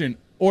attention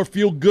or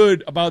feel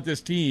good about this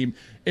team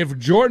if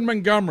Jordan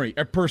Montgomery,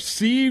 a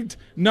perceived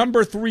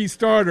number 3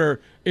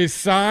 starter, is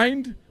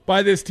signed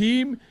by this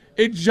team,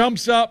 it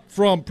jumps up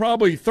from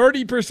probably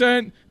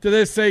 30% to,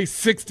 let's say,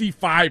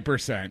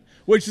 65%,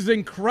 which is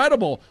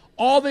incredible.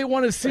 All they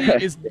want to see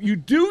is you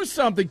do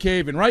something,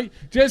 Caven, right?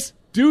 Just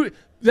do it.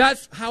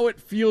 That's how it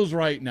feels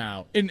right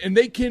now. And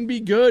they can be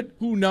good,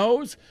 who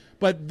knows?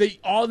 But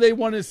all they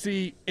want to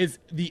see is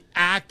the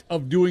act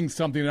of doing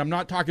something. And I'm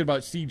not talking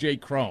about C.J.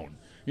 Crone.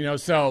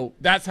 So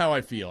that's how I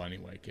feel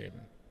anyway,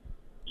 Caven.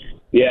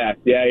 Yeah,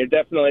 you're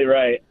definitely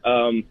right.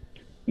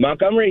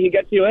 Montgomery, he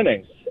gets you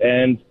innings.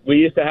 And we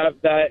used to have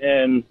that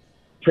in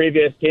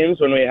previous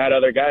teams when we had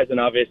other guys, and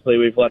obviously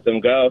we've let them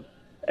go.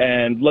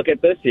 And look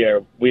at this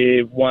year.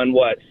 We won,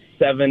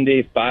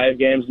 75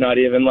 games, not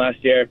even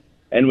last year.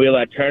 And we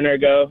let Turner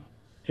go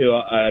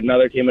to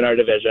another team in our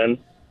division.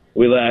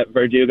 We let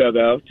Verdugo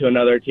go to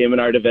another team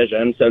in our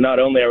division. So not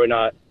only are we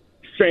not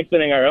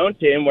strengthening our own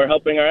team, we're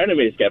helping our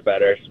enemies get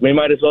better. We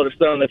might as well just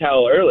throw in the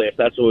towel early if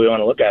that's what we want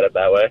to look at it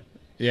that way.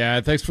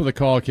 Yeah, thanks for the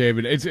call,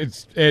 Caven.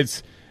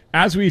 It's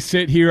as we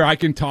sit here, I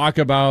can talk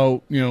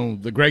about,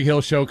 the Greg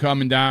Hill show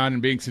coming down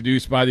and being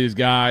seduced by these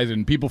guys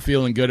and people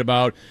feeling good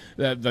about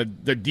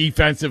the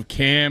defensive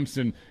camps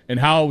and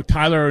how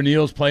Tyler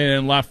O'Neill's playing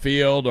in left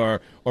field or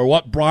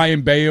what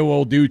Brian Bayo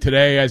will do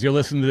today as you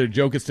listen to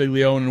Joe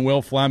Castiglione and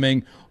Will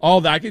Fleming.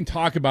 All that. I can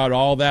talk about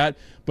all that.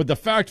 But the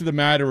fact of the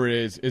matter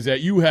is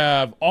that you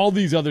have all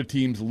these other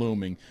teams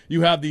looming.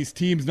 You have these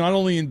teams not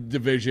only in the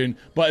division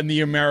but in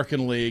the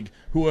American League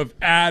who have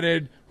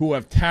added, who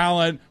have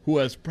talent, who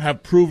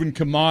have proven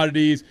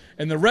commodities.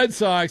 And the Red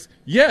Sox,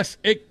 yes,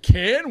 it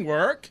can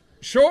work.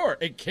 Sure,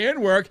 it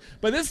can work.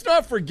 But let's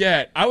not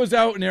forget, I was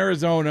out in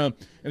Arizona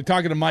and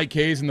talking to Mike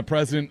Hayes and the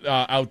president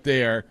out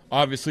there.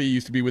 Obviously, he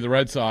used to be with the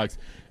Red Sox.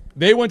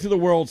 They went to the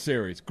World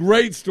Series.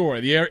 Great story,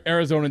 the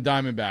Arizona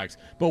Diamondbacks.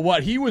 But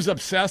what he was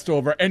obsessed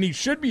over, and he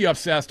should be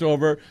obsessed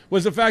over,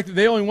 was the fact that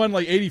they only won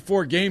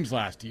 84 games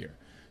last year.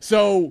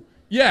 So,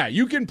 yeah,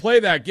 you can play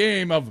that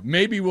game of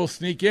maybe we'll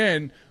sneak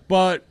in,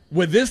 but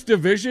with this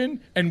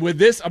division and with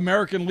this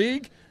American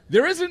League,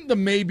 there isn't the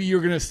maybe you're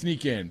going to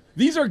sneak in.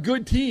 These are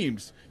good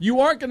teams.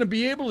 You aren't going to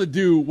be able to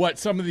do what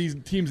some of these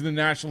teams in the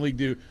National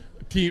League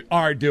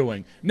are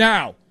doing.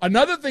 Now,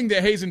 another thing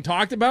that Hazen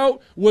talked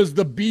about was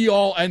the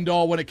be-all,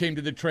 end-all when it came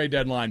to the trade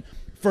deadline.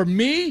 For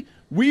me,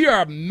 we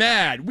are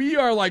mad. We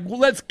are like, well,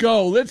 let's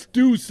go. Let's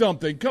do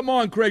something. Come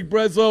on, Craig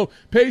Breslow.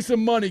 Pay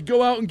some money.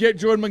 Go out and get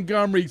Jordan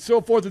Montgomery, so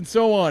forth and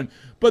so on.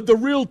 But the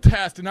real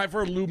test, and I've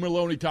heard Lou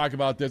Maloney talk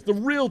about this, the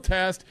real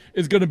test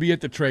is going to be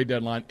at the trade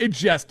deadline. It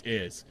just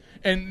is.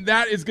 And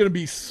that is going to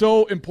be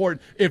so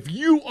important. If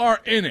you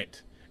are in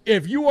it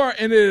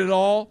at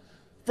all,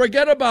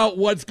 forget about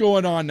what's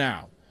going on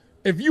now.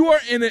 If you are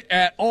in it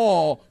at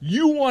all,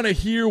 you want to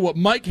hear what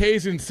Mike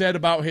Hazen said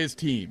about his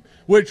team,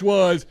 which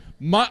was,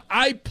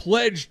 I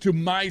pledged to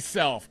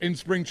myself in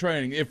spring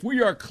training, if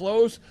we are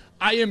close,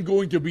 I am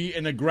going to be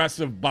an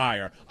aggressive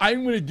buyer.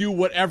 I'm going to do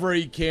whatever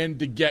he can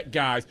to get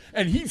guys.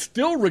 And he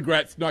still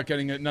regrets not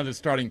getting another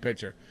starting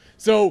pitcher.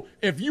 So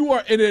if you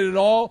are in it at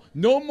all,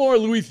 no more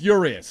Luis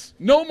Urias.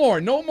 No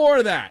more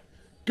of that.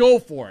 Go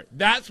for it.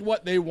 That's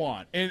what they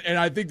want. And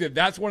I think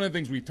that's one of the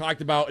things we've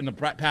talked about in the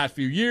past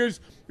few years.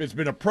 It's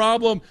been a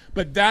problem,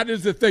 but that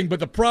is the thing. But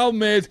the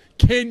problem is,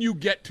 can you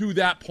get to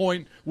that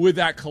point with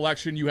that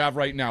collection you have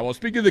right now? Well,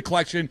 speaking of the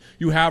collection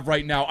you have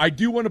right now, I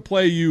do want to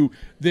play you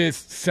this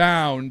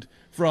sound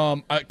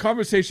from a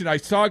conversation. I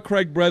saw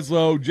Craig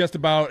Breslow just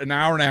about an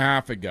hour and a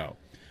half ago.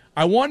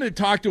 I wanted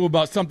to talk to him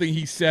about something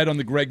he said on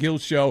the Greg Hill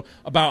Show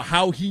about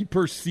how he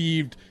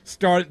perceived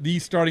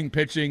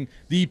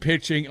the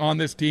pitching on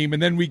this team.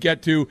 And then we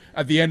get to,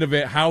 at the end of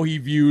it, how he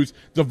views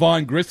the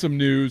Vaughn Grissom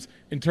news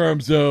in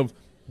terms of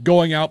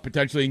going out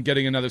potentially and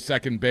getting another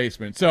second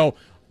baseman. So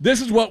this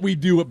is what we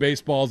do at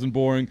Baseball Isn't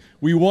Boring.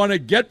 We want to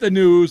get the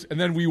news, and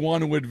then we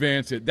want to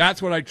advance it.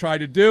 That's what I try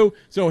to do.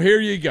 So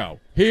here you go.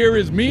 Here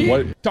is me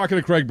talking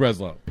to Craig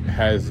Breslow.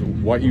 Has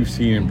what you've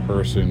seen in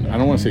person, I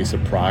don't want to say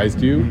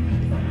surprised you,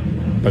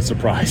 but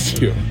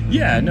surprised you?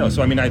 Yeah, no.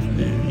 So, I mean, in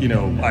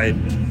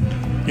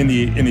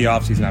the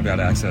offseason, I've got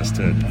access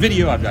to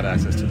video, I've got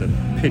access to the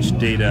pitch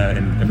data,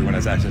 and everyone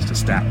has access to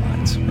stat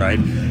lines, right?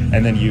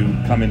 And then you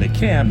come into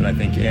camp, and I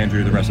think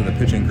Andrew, the rest of the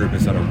pitching group,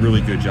 has done a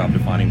really good job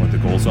defining what the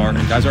goals are, and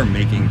guys are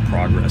making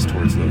progress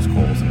towards those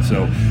goals. And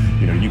so,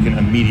 you can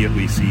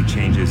immediately see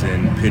changes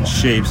in pitch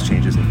shapes,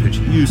 changes in pitch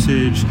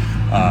usage,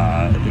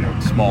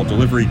 small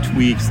delivery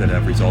tweaks that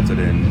have resulted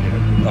in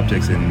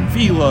upticks in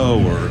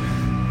velo or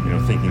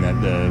thinking that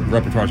the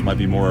repertoires might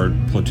be more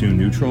platoon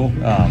neutral.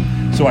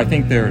 So I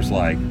think there's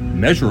like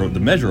the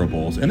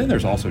measurables, and then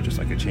there's also just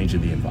like a change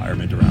in the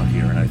environment around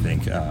here, and I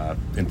think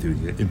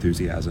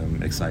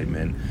enthusiasm,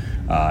 excitement,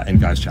 and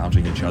guys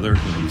challenging each other.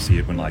 You see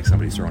it when like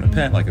somebody's throwing a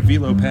pen, like a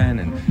velo pen,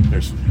 and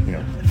there's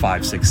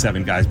 5, 6,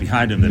 7 guys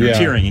behind him that are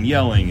cheering and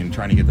yelling and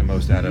trying to get the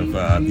most out of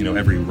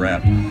every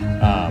rep.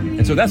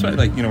 And so that's why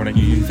when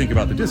you think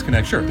about the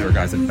disconnect, sure, there are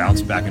guys that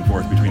bounce back and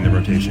forth between the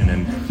rotation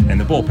and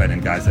the bullpen,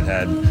 and guys that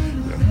had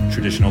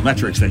traditional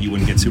metrics that you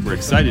wouldn't get super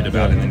excited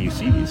about, and then you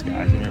see these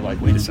guys and you're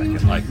like, wait a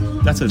second, like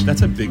that's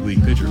a big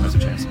league pitcher who has a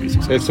chance to be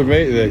successful. It's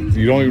amazing.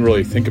 You don't even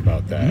really think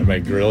about that,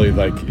 like really,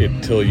 like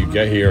until you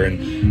get here.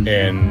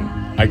 And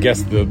I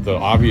guess the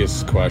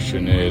obvious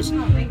question is,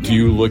 do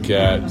you look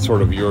at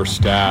sort of your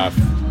staff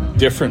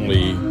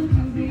differently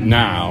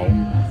now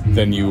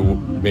than you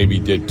maybe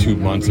did 2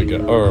 months ago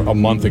or a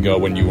month ago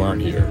when you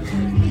weren't here?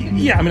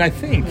 Yeah, I mean, I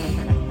think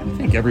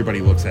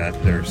everybody looks at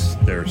their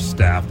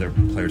staff, their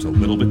players a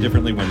little bit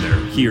differently when they're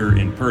here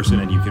in person,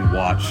 and you can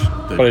watch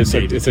the But it's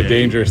a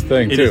dangerous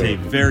thing, too. It is a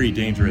very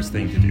dangerous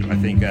thing to do. I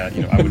think, I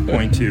would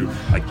point to,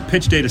 like,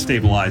 pitch data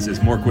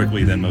stabilizes more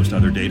quickly than most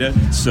other data,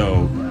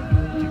 so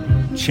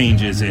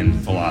changes in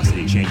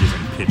velocity, changes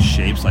in pitch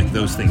shapes, like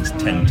those things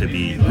tend to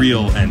be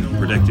real and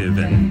predictive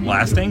and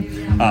lasting.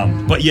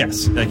 But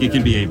yes, like it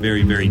can be a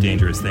very, very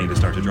dangerous thing to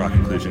start to draw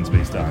conclusions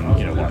based on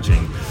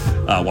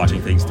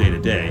watching things day to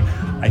day.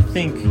 I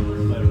think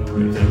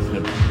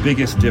the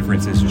biggest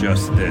difference is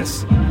just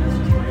this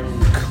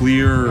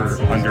clear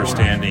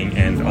understanding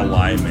and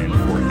alignment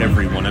for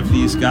every one of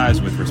these guys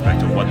with respect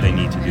to what they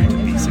need to do to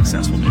be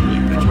successful big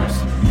league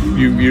pitchers.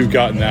 You've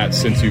gotten that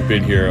since you've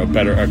been here,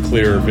 a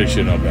clearer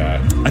vision of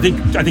that. I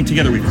think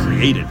together we've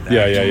created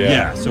that.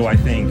 Yeah. So I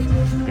think,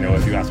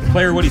 if you ask a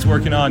player what he's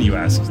working on, you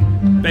ask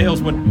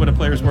Bales what a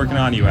player's working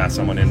on, you ask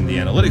someone in the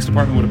analytics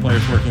department what a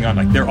player's working on,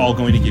 like they're all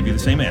going to give you the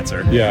same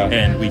answer. Yeah.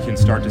 And we can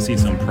start to see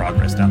some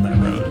progress down that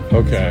road.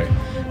 Okay.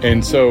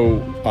 And so,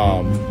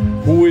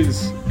 who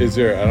is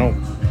there?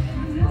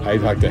 I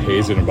talked to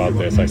Hazen about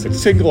this. I said,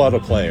 single out a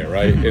player,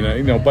 right?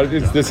 And but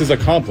this is a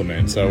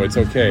compliment, so it's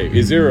okay.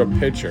 Is there a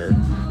pitcher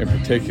in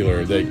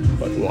particular that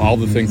all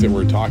the things that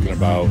we're talking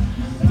about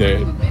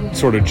that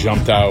sort of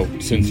jumped out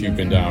since you've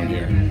been down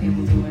here?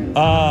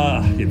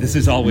 This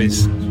is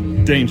always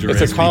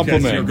dangerous. It's a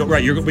compliment,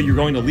 but you're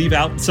going to leave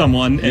out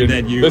someone, and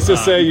then you. Let's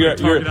just say you're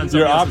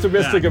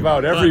optimistic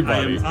about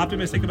everybody. I am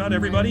optimistic about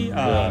everybody.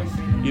 I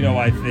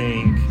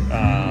think.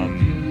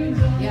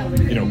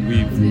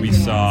 We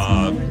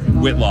saw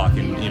Whitlock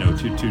in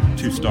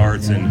two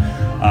starts, and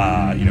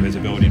his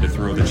ability to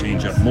throw the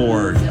changeup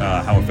more,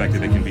 how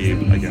effective it can be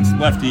against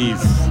lefties.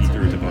 He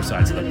threw it to both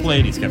sides of the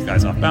plate. He's kept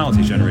guys off balance.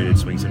 He's generated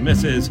swings and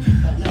misses.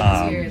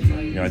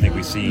 I think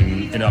we've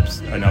seen an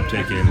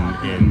uptick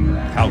in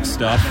Houck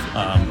stuff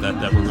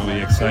that we're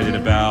really excited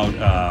about.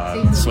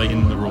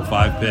 Slayton, the Rule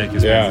 5 pick,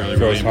 is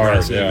really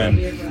impressive, and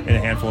in a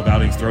handful of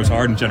outings throws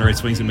hard and generates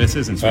swings and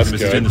misses, and swings and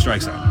misses in the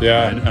strike zone.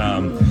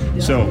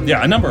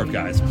 A number of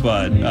guys,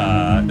 but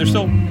there's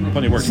still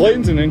plenty of work.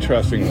 Slayton's an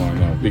interesting one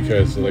though,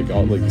 because like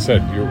you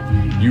said,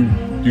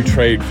 you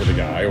trade for the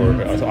guy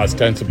or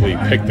ostensibly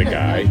pick the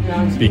guy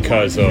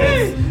because of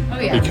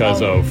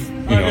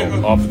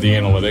off the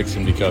analytics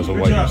and because of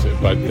what you said.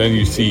 But then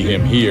you see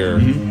him here,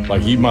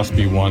 like he must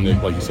be one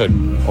that, like you said,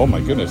 oh my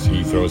goodness,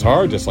 he throws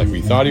hard just like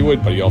we thought he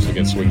would, but he also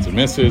gets swings and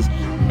misses.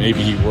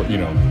 Maybe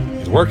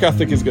his work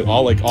ethic is good.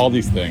 All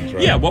these things,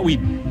 right? Yeah, what we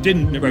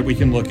didn't, right? We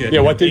can look at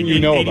what didn't you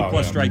know 80 about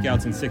plus him?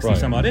 Strikeouts and 60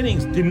 some odd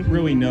innings. Didn't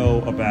really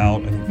know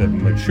about, I think, the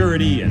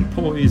maturity and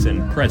poise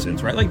and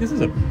presence, right? Like this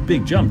is a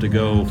big jump to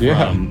go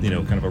from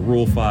kind of a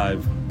Rule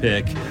 5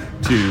 pick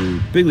to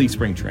big league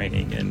spring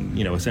training and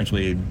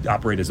essentially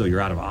operate as though you're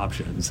out of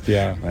options.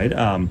 Yeah. Right.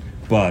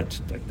 But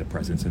like the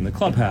presence in the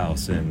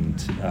clubhouse and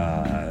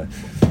the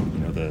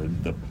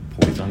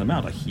poise on the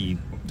mound, like he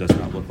does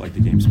not look like the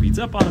game speeds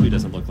up on him. He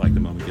doesn't look like the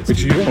moment gets. But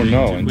you don't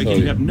know until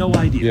you have no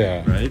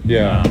idea, right?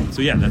 Yeah.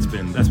 So that's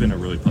been a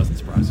really pleasant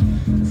surprise.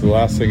 The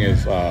last thing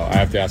is I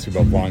have to ask you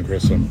about Vaughn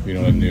Grissom.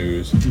 The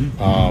news.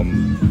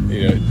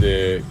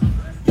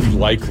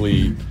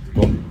 Likely.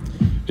 Well,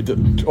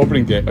 the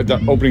opening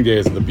day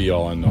isn't the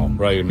be-all and all,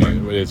 right? I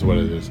mean, it is what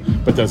it is.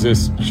 But does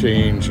this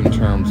change in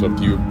terms of,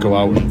 do you go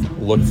out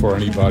and look for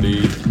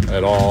anybody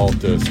at all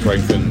to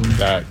strengthen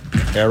that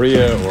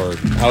area, or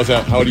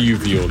how do you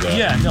view that?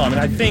 Yeah, no, I mean,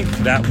 I think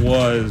that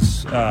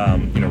was,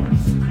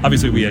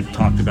 obviously we had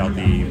talked about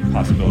the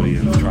possibility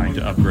of trying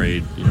to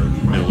upgrade,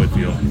 middle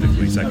infield,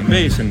 particularly second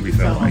base, and we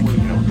felt like,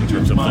 in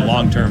terms of the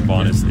long term,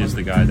 Vaughn is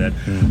the guy that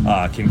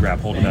can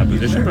grab hold of that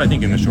position. But I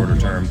think in the shorter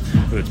term,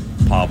 it's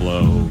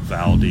Pablo,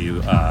 Valdi,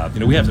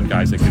 we have some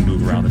guys that can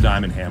move around the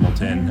diamond,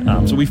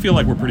 Hamilton. So we feel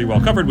like we're pretty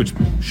well covered, which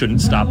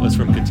shouldn't stop us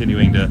from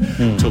continuing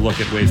to look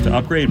at ways to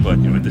upgrade.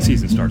 But the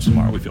season starts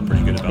tomorrow. We feel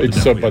pretty good about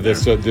it. But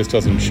this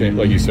doesn't change.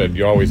 Like you said,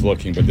 you're always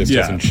looking, but this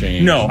doesn't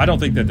change. No, I don't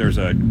think that there's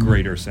a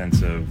greater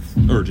sense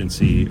of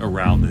urgency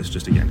around this.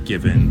 Just again,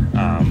 given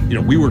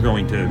we were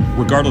going to,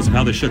 regardless of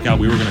how this shook out,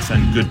 we were going to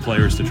send good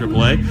players to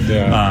AAA.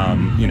 Yeah.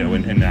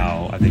 And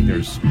now I think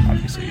there's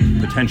obviously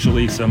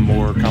potentially some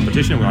more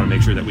competition. We want to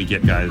make sure that we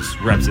get guys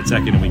reps at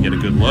second and we get a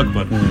good look.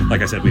 But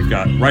like I said, we've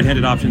got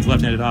right-handed options,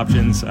 left-handed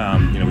options.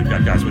 We've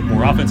got guys with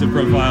more offensive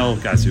profile,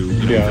 guys who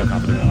feel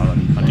confident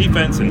on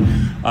defense, and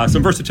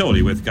some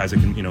versatility with guys that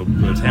can,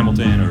 whether it's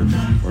Hamilton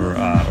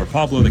or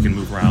Pablo, that can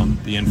move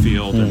around the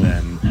infield. And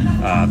then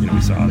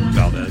we saw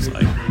Valdez,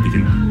 like he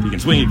can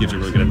swing, he gives you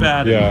a really good at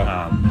bat.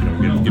 Yeah.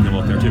 And, give him a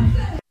look there too.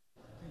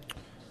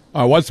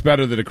 What's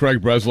better than a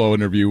Craig Breslow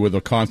interview with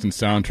a constant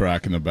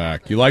soundtrack in the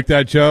back? You like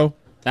that, Joe?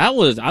 I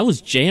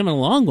was jamming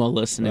along while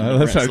listening.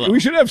 To we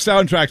should have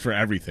soundtracks for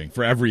everything,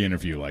 for every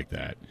interview like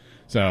that.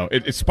 So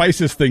it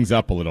spices things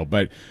up a little.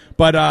 But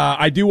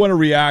I do want to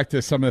react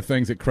to some of the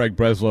things that Craig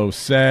Breslow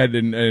said,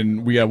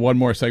 and we have one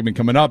more segment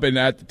coming up. And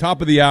at the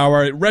top of the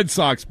hour, Red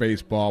Sox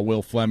baseball,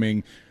 Will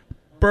Fleming,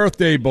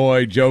 birthday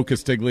boy Joe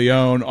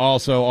Castiglione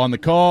also on the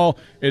call.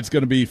 It's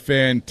going to be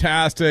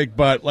fantastic.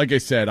 But like I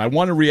said, I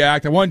want to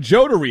react. I want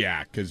Joe to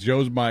react because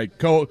Joe's my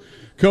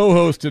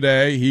co-host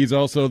today. He's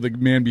also the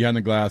man behind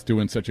the glass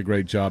doing such a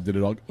great job. Did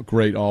it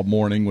great all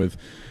morning with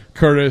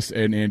Curtis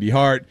and Andy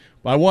Hart.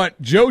 But I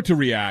want Joe to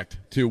react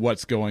to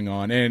what's going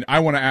on. And I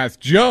want to ask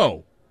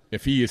Joe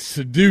if he is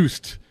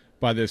seduced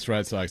by this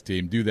Red Sox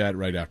team. Do that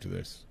right after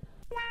this.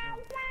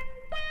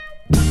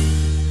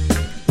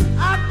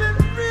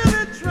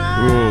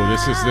 Ooh,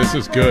 this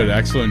is good.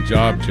 Excellent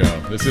job,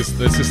 Joe. This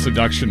is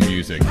seduction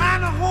music. You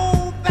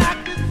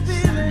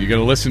got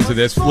to listen to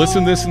this.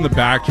 Listen to this in the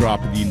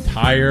backdrop of the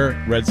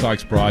entire Red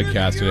Sox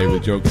broadcast today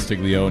with Joe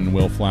Castiglione and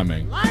Will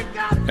Fleming.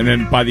 And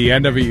then by the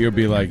end of it, you'll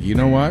be like, you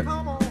know what?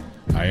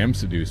 I am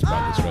seduced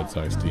by this Red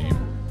Sox team.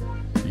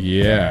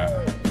 Yeah,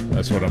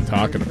 that's what I'm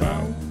talking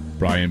about.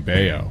 Brian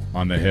Bayo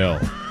on the hill.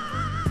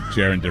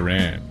 Jaron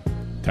Duran.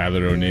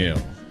 Tyler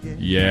O'Neill.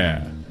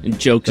 Yeah. And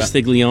Joe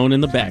Castiglione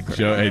in the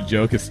background.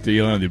 Joe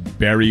Castiglione, the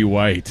Barry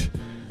White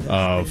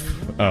of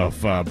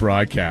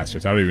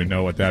broadcasters. I don't even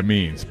know what that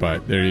means,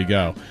 but there you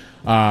go.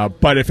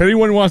 But if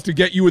anyone wants to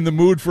get you in the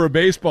mood for a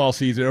baseball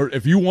season, or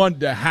if you want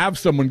to have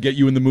someone get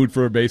you in the mood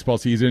for a baseball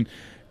season,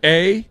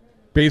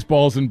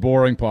 Baseball Isn't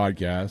Boring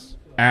podcast,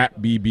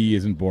 at BB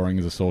Isn't Boring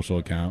is a social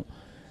account.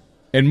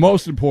 And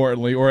most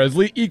importantly, or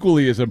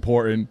equally as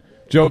important,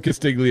 Joe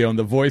Castiglione,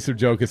 the voice of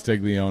Joe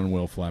Castiglione and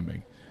Will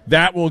Fleming.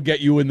 That will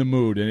get you in the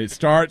mood, and it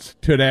starts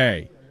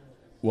today.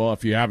 Well,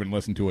 if you haven't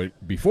listened to it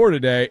before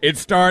today, it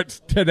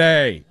starts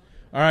today.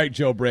 All right,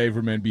 Joe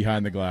Braverman,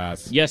 Behind the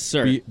Glass. Yes,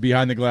 sir.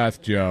 Behind the Glass,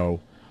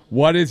 Joe.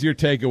 What is your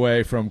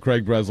takeaway from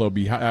Craig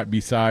Breslow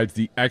besides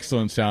the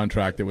excellent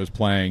soundtrack that was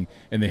playing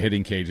and the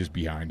hitting cages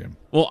behind him?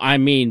 Well, I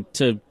mean,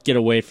 to get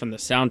away from the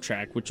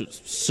soundtrack, which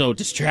was so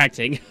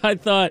distracting, I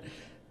thought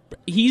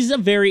he's a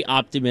very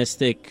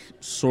optimistic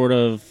sort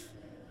of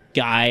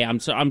guy. I'm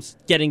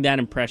getting that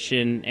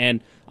impression,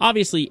 and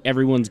obviously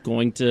everyone's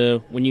going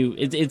to,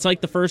 it's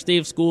like the first day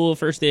of school,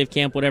 first day of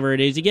camp, whatever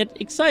it is, you get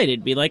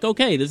excited, be like,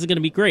 okay, this is going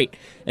to be great.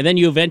 And then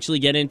you eventually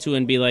get into it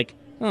and be like,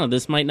 oh,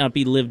 this might not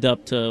be lived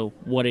up to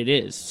what it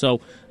is.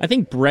 So I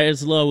think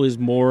Breslow is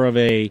more of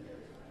a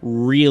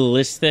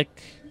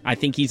realistic, I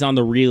think he's on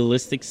the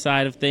realistic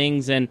side of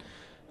things. And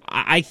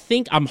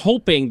I'm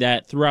hoping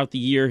that throughout the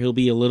year he'll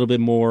be a little bit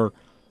more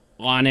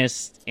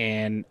honest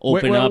and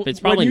open up. It's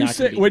probably not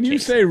going to be when you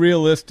say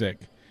realistic,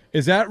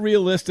 is that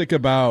realistic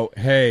about,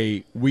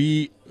 hey,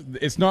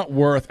 it's not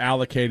worth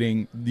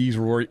allocating these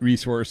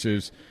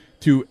resources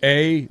to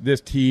A, this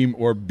team,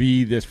 or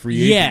B, this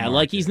free agent market?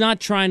 Like he's not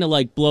trying to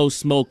like blow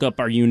smoke up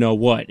or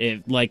you-know-what,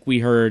 like we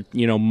heard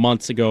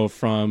months ago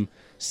from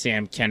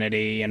Sam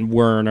Kennedy and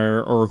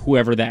Werner or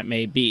whoever that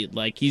may be.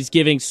 Like he's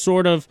giving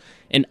sort of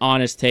an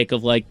honest take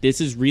of like,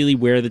 this is really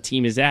where the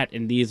team is at,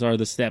 and these are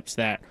the steps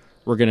that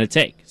we're going to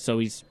take. So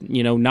he's,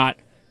 not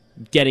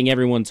getting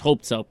everyone's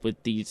hopes up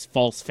with these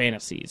false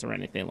fantasies or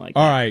anything like that.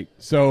 All right,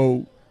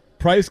 so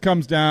price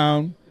comes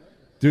down.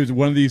 There's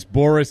one of these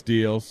Boris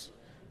deals.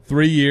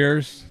 3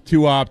 years,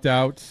 2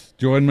 opt-outs.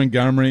 Jordan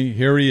Montgomery,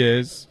 here he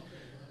is.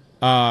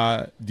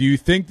 Do you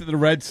think that the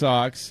Red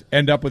Sox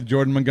end up with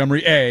Jordan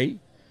Montgomery, A?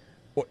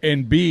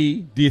 And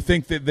B, do you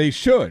think that they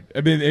should?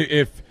 I mean,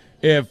 if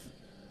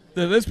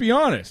let's be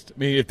honest. I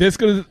mean, if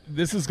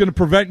this is gonna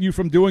prevent you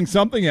from doing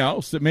something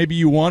else that maybe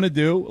you want to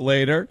do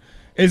later,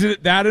 is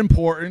it that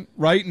important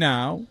right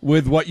now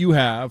with what you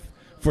have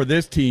for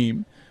this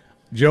team?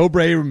 Joe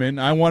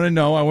Braverman, I want to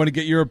know. I want to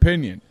get your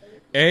opinion.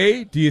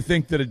 A, do you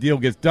think that a deal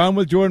gets done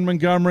with Jordan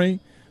Montgomery?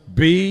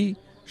 B,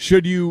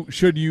 should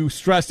you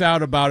stress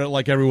out about it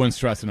like everyone's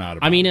stressing out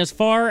about it? I mean, as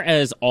far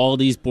as all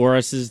these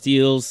Boris's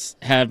deals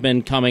have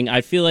been coming,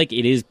 I feel like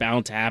it is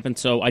bound to happen,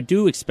 so I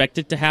do expect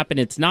it to happen.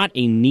 It's not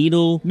a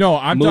needle. No,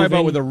 I'm moving. talking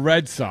about with the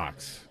Red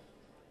Sox.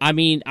 I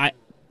mean,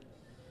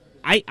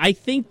 I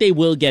think they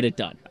will get it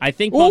done. I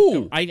think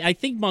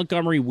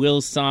Montgomery will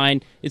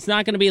sign. It's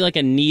not going to be like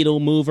a needle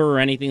mover or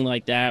anything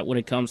like that when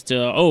it comes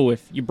to,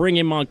 if you bring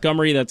in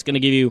Montgomery, that's going to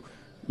give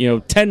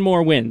you 10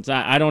 more wins.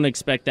 I don't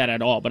expect that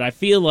at all. But I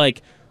feel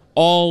like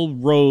all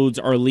roads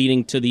are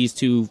leading to these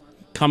two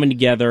coming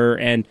together,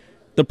 and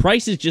the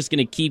price is just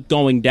going to keep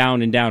going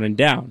down and down and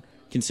down,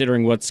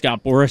 considering what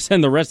Scott Boras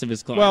and the rest of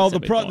his clients Well,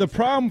 have been the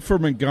problem for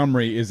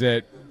Montgomery is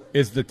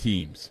the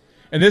teams.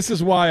 And this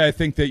is why I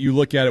think that you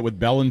look at it with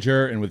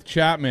Bellinger and with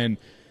Chapman.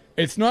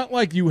 It's not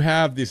like you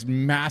have this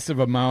massive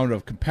amount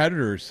of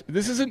competitors.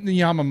 This isn't the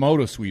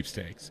Yamamoto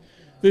sweepstakes.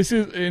 This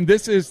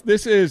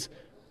is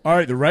all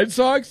right, the Red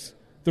Sox,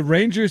 the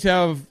Rangers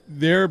have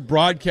their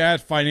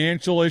broadcast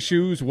financial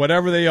issues,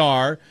 whatever they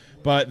are,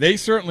 but they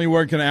certainly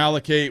weren't going to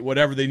allocate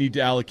whatever they need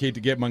to allocate to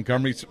get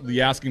Montgomery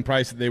the asking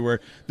price that they were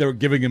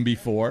giving him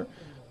before.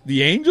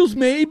 The Angels,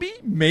 maybe.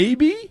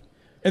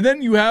 And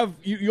then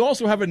you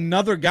also have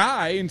another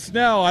guy in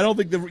Snell. I don't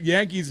think the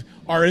Yankees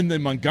are in the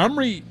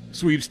Montgomery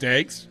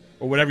sweepstakes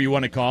or whatever you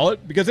want to call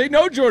it because they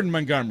know Jordan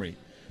Montgomery.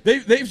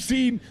 They've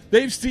seen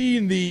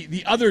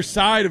the other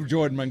side of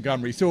Jordan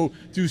Montgomery. So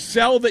to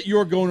sell that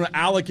you're going to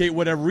allocate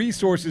whatever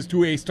resources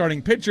to a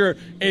starting pitcher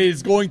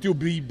is going to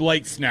be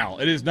Blake Snell.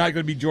 It is not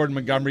going to be Jordan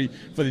Montgomery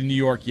for the New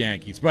York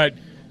Yankees. But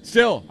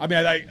still, I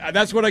mean,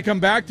 that's what I come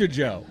back to,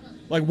 Joe.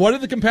 Like, what are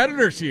the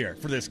competitors here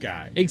for this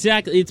guy?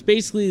 Exactly. It's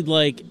basically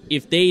like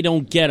if they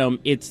don't get him,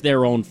 it's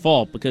their own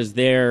fault because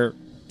they're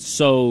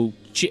so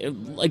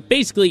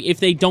basically if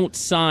they don't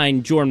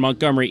sign Jordan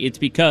Montgomery, it's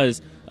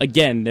because,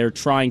 again, they're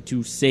trying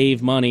to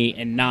save money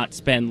and not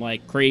spend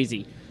like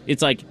crazy.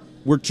 It's like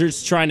we're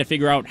just trying to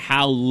figure out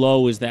how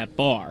low is that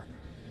bar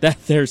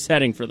that they're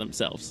setting for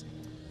themselves.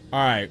 All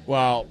right.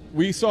 Well,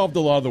 we solved a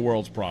lot of the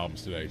world's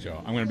problems today, Joe.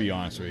 I'm going to be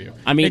honest with you.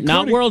 I mean,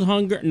 not world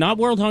hunger, not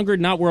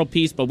world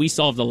peace, but we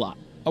solved a lot.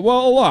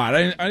 Well, a lot.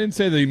 I didn't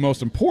say the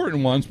most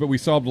important ones, but we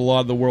solved a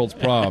lot of the world's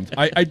problems.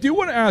 I do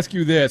want to ask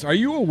you this. Are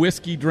you a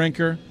whiskey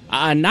drinker?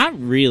 Not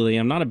really.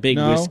 I'm not a big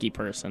whiskey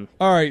person.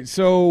 All right.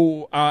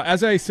 So,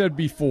 as I said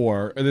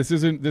before, this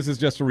is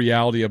just a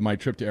reality of my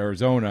trip to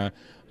Arizona.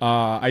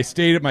 I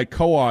stayed at my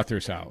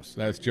co-author's house.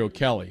 That's Joe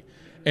Kelly.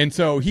 And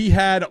so he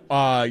had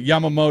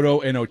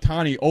Yamamoto and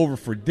Ohtani over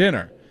for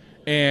dinner.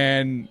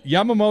 And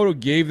Yamamoto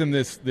gave them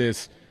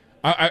this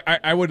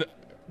I would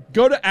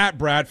go to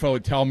 @Bradfo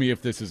and tell me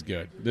if this is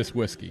good, this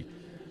whiskey.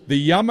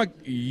 The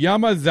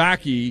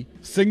Yamazaki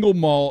single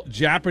malt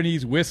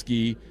Japanese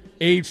whiskey,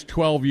 aged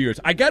 12 years.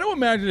 I got to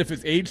imagine if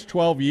it's aged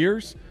 12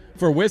 years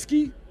for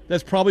whiskey,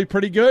 that's probably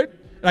pretty good.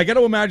 And I got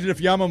to imagine if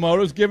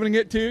Yamamoto's giving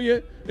it to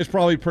you, it's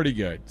probably pretty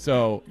good.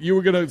 So you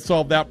were going to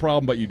solve that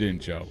problem, but you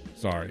didn't, Joe.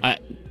 Sorry.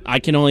 I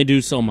can only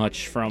do so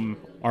much from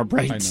our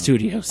bright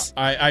studios.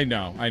 I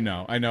know.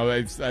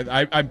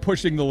 I'm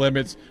pushing the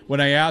limits.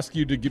 When I ask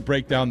you to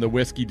break down the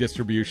whiskey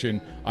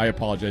distribution, I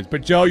apologize.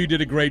 But, Joe, you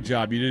did a great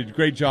job. You did a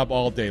great job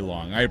all day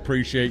long. I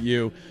appreciate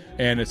you,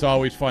 and it's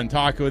always fun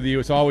talking with you.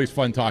 It's always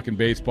fun talking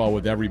baseball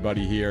with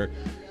everybody here.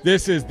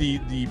 This is the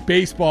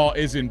Baseball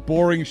Isn't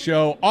Boring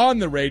show on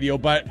the radio,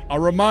 but a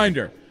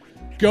reminder,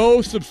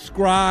 go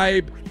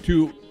subscribe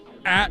to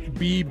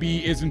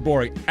 @BB Isn't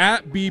Boring.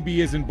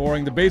 @BB Isn't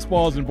Boring. The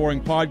Baseball Isn't Boring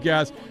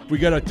podcast. We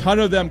got a ton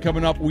of them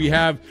coming up. We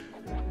have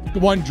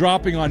one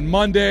dropping on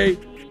Monday.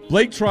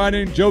 Blake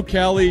Trinan, Joe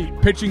Kelly,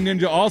 Pitching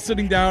Ninja, all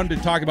sitting down to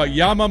talk about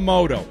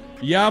Yamamoto.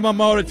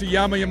 It's a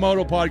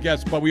Yamamoto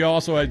podcast, but we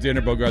also had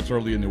Xander Bogaerts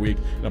early in the week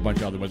and a bunch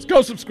of other ones.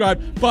 Go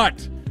subscribe.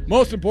 But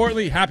most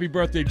importantly, happy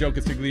birthday, Joe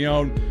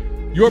Castiglione.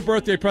 Your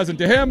birthday present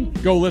to him,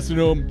 go listen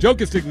to him. Joe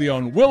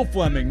Castiglione, Will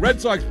Fleming,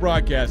 Red Sox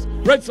broadcast,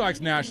 Red Sox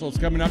Nationals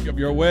coming up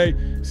your way.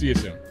 See you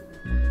soon.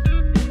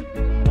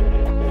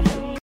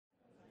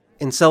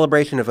 In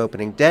celebration of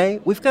opening day,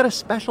 we've got a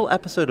special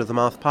episode of the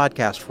Moth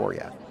Podcast for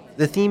you.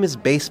 The theme is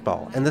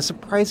baseball and the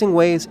surprising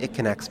ways it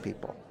connects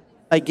people.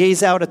 I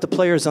gaze out at the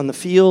players on the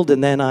field,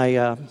 and then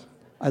I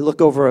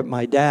look over at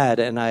my dad,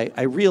 and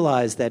I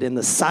realize that in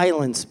the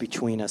silence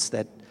between us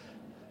that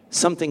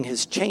something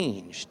has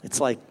changed. It's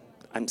like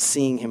I'm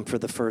seeing him for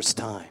the first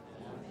time.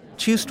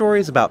 2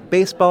 stories about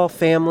baseball,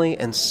 family,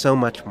 and so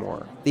much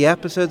more. The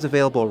episode's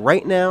available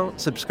right now.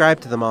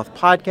 Subscribe to the Moth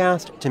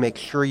Podcast to make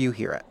sure you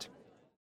hear it.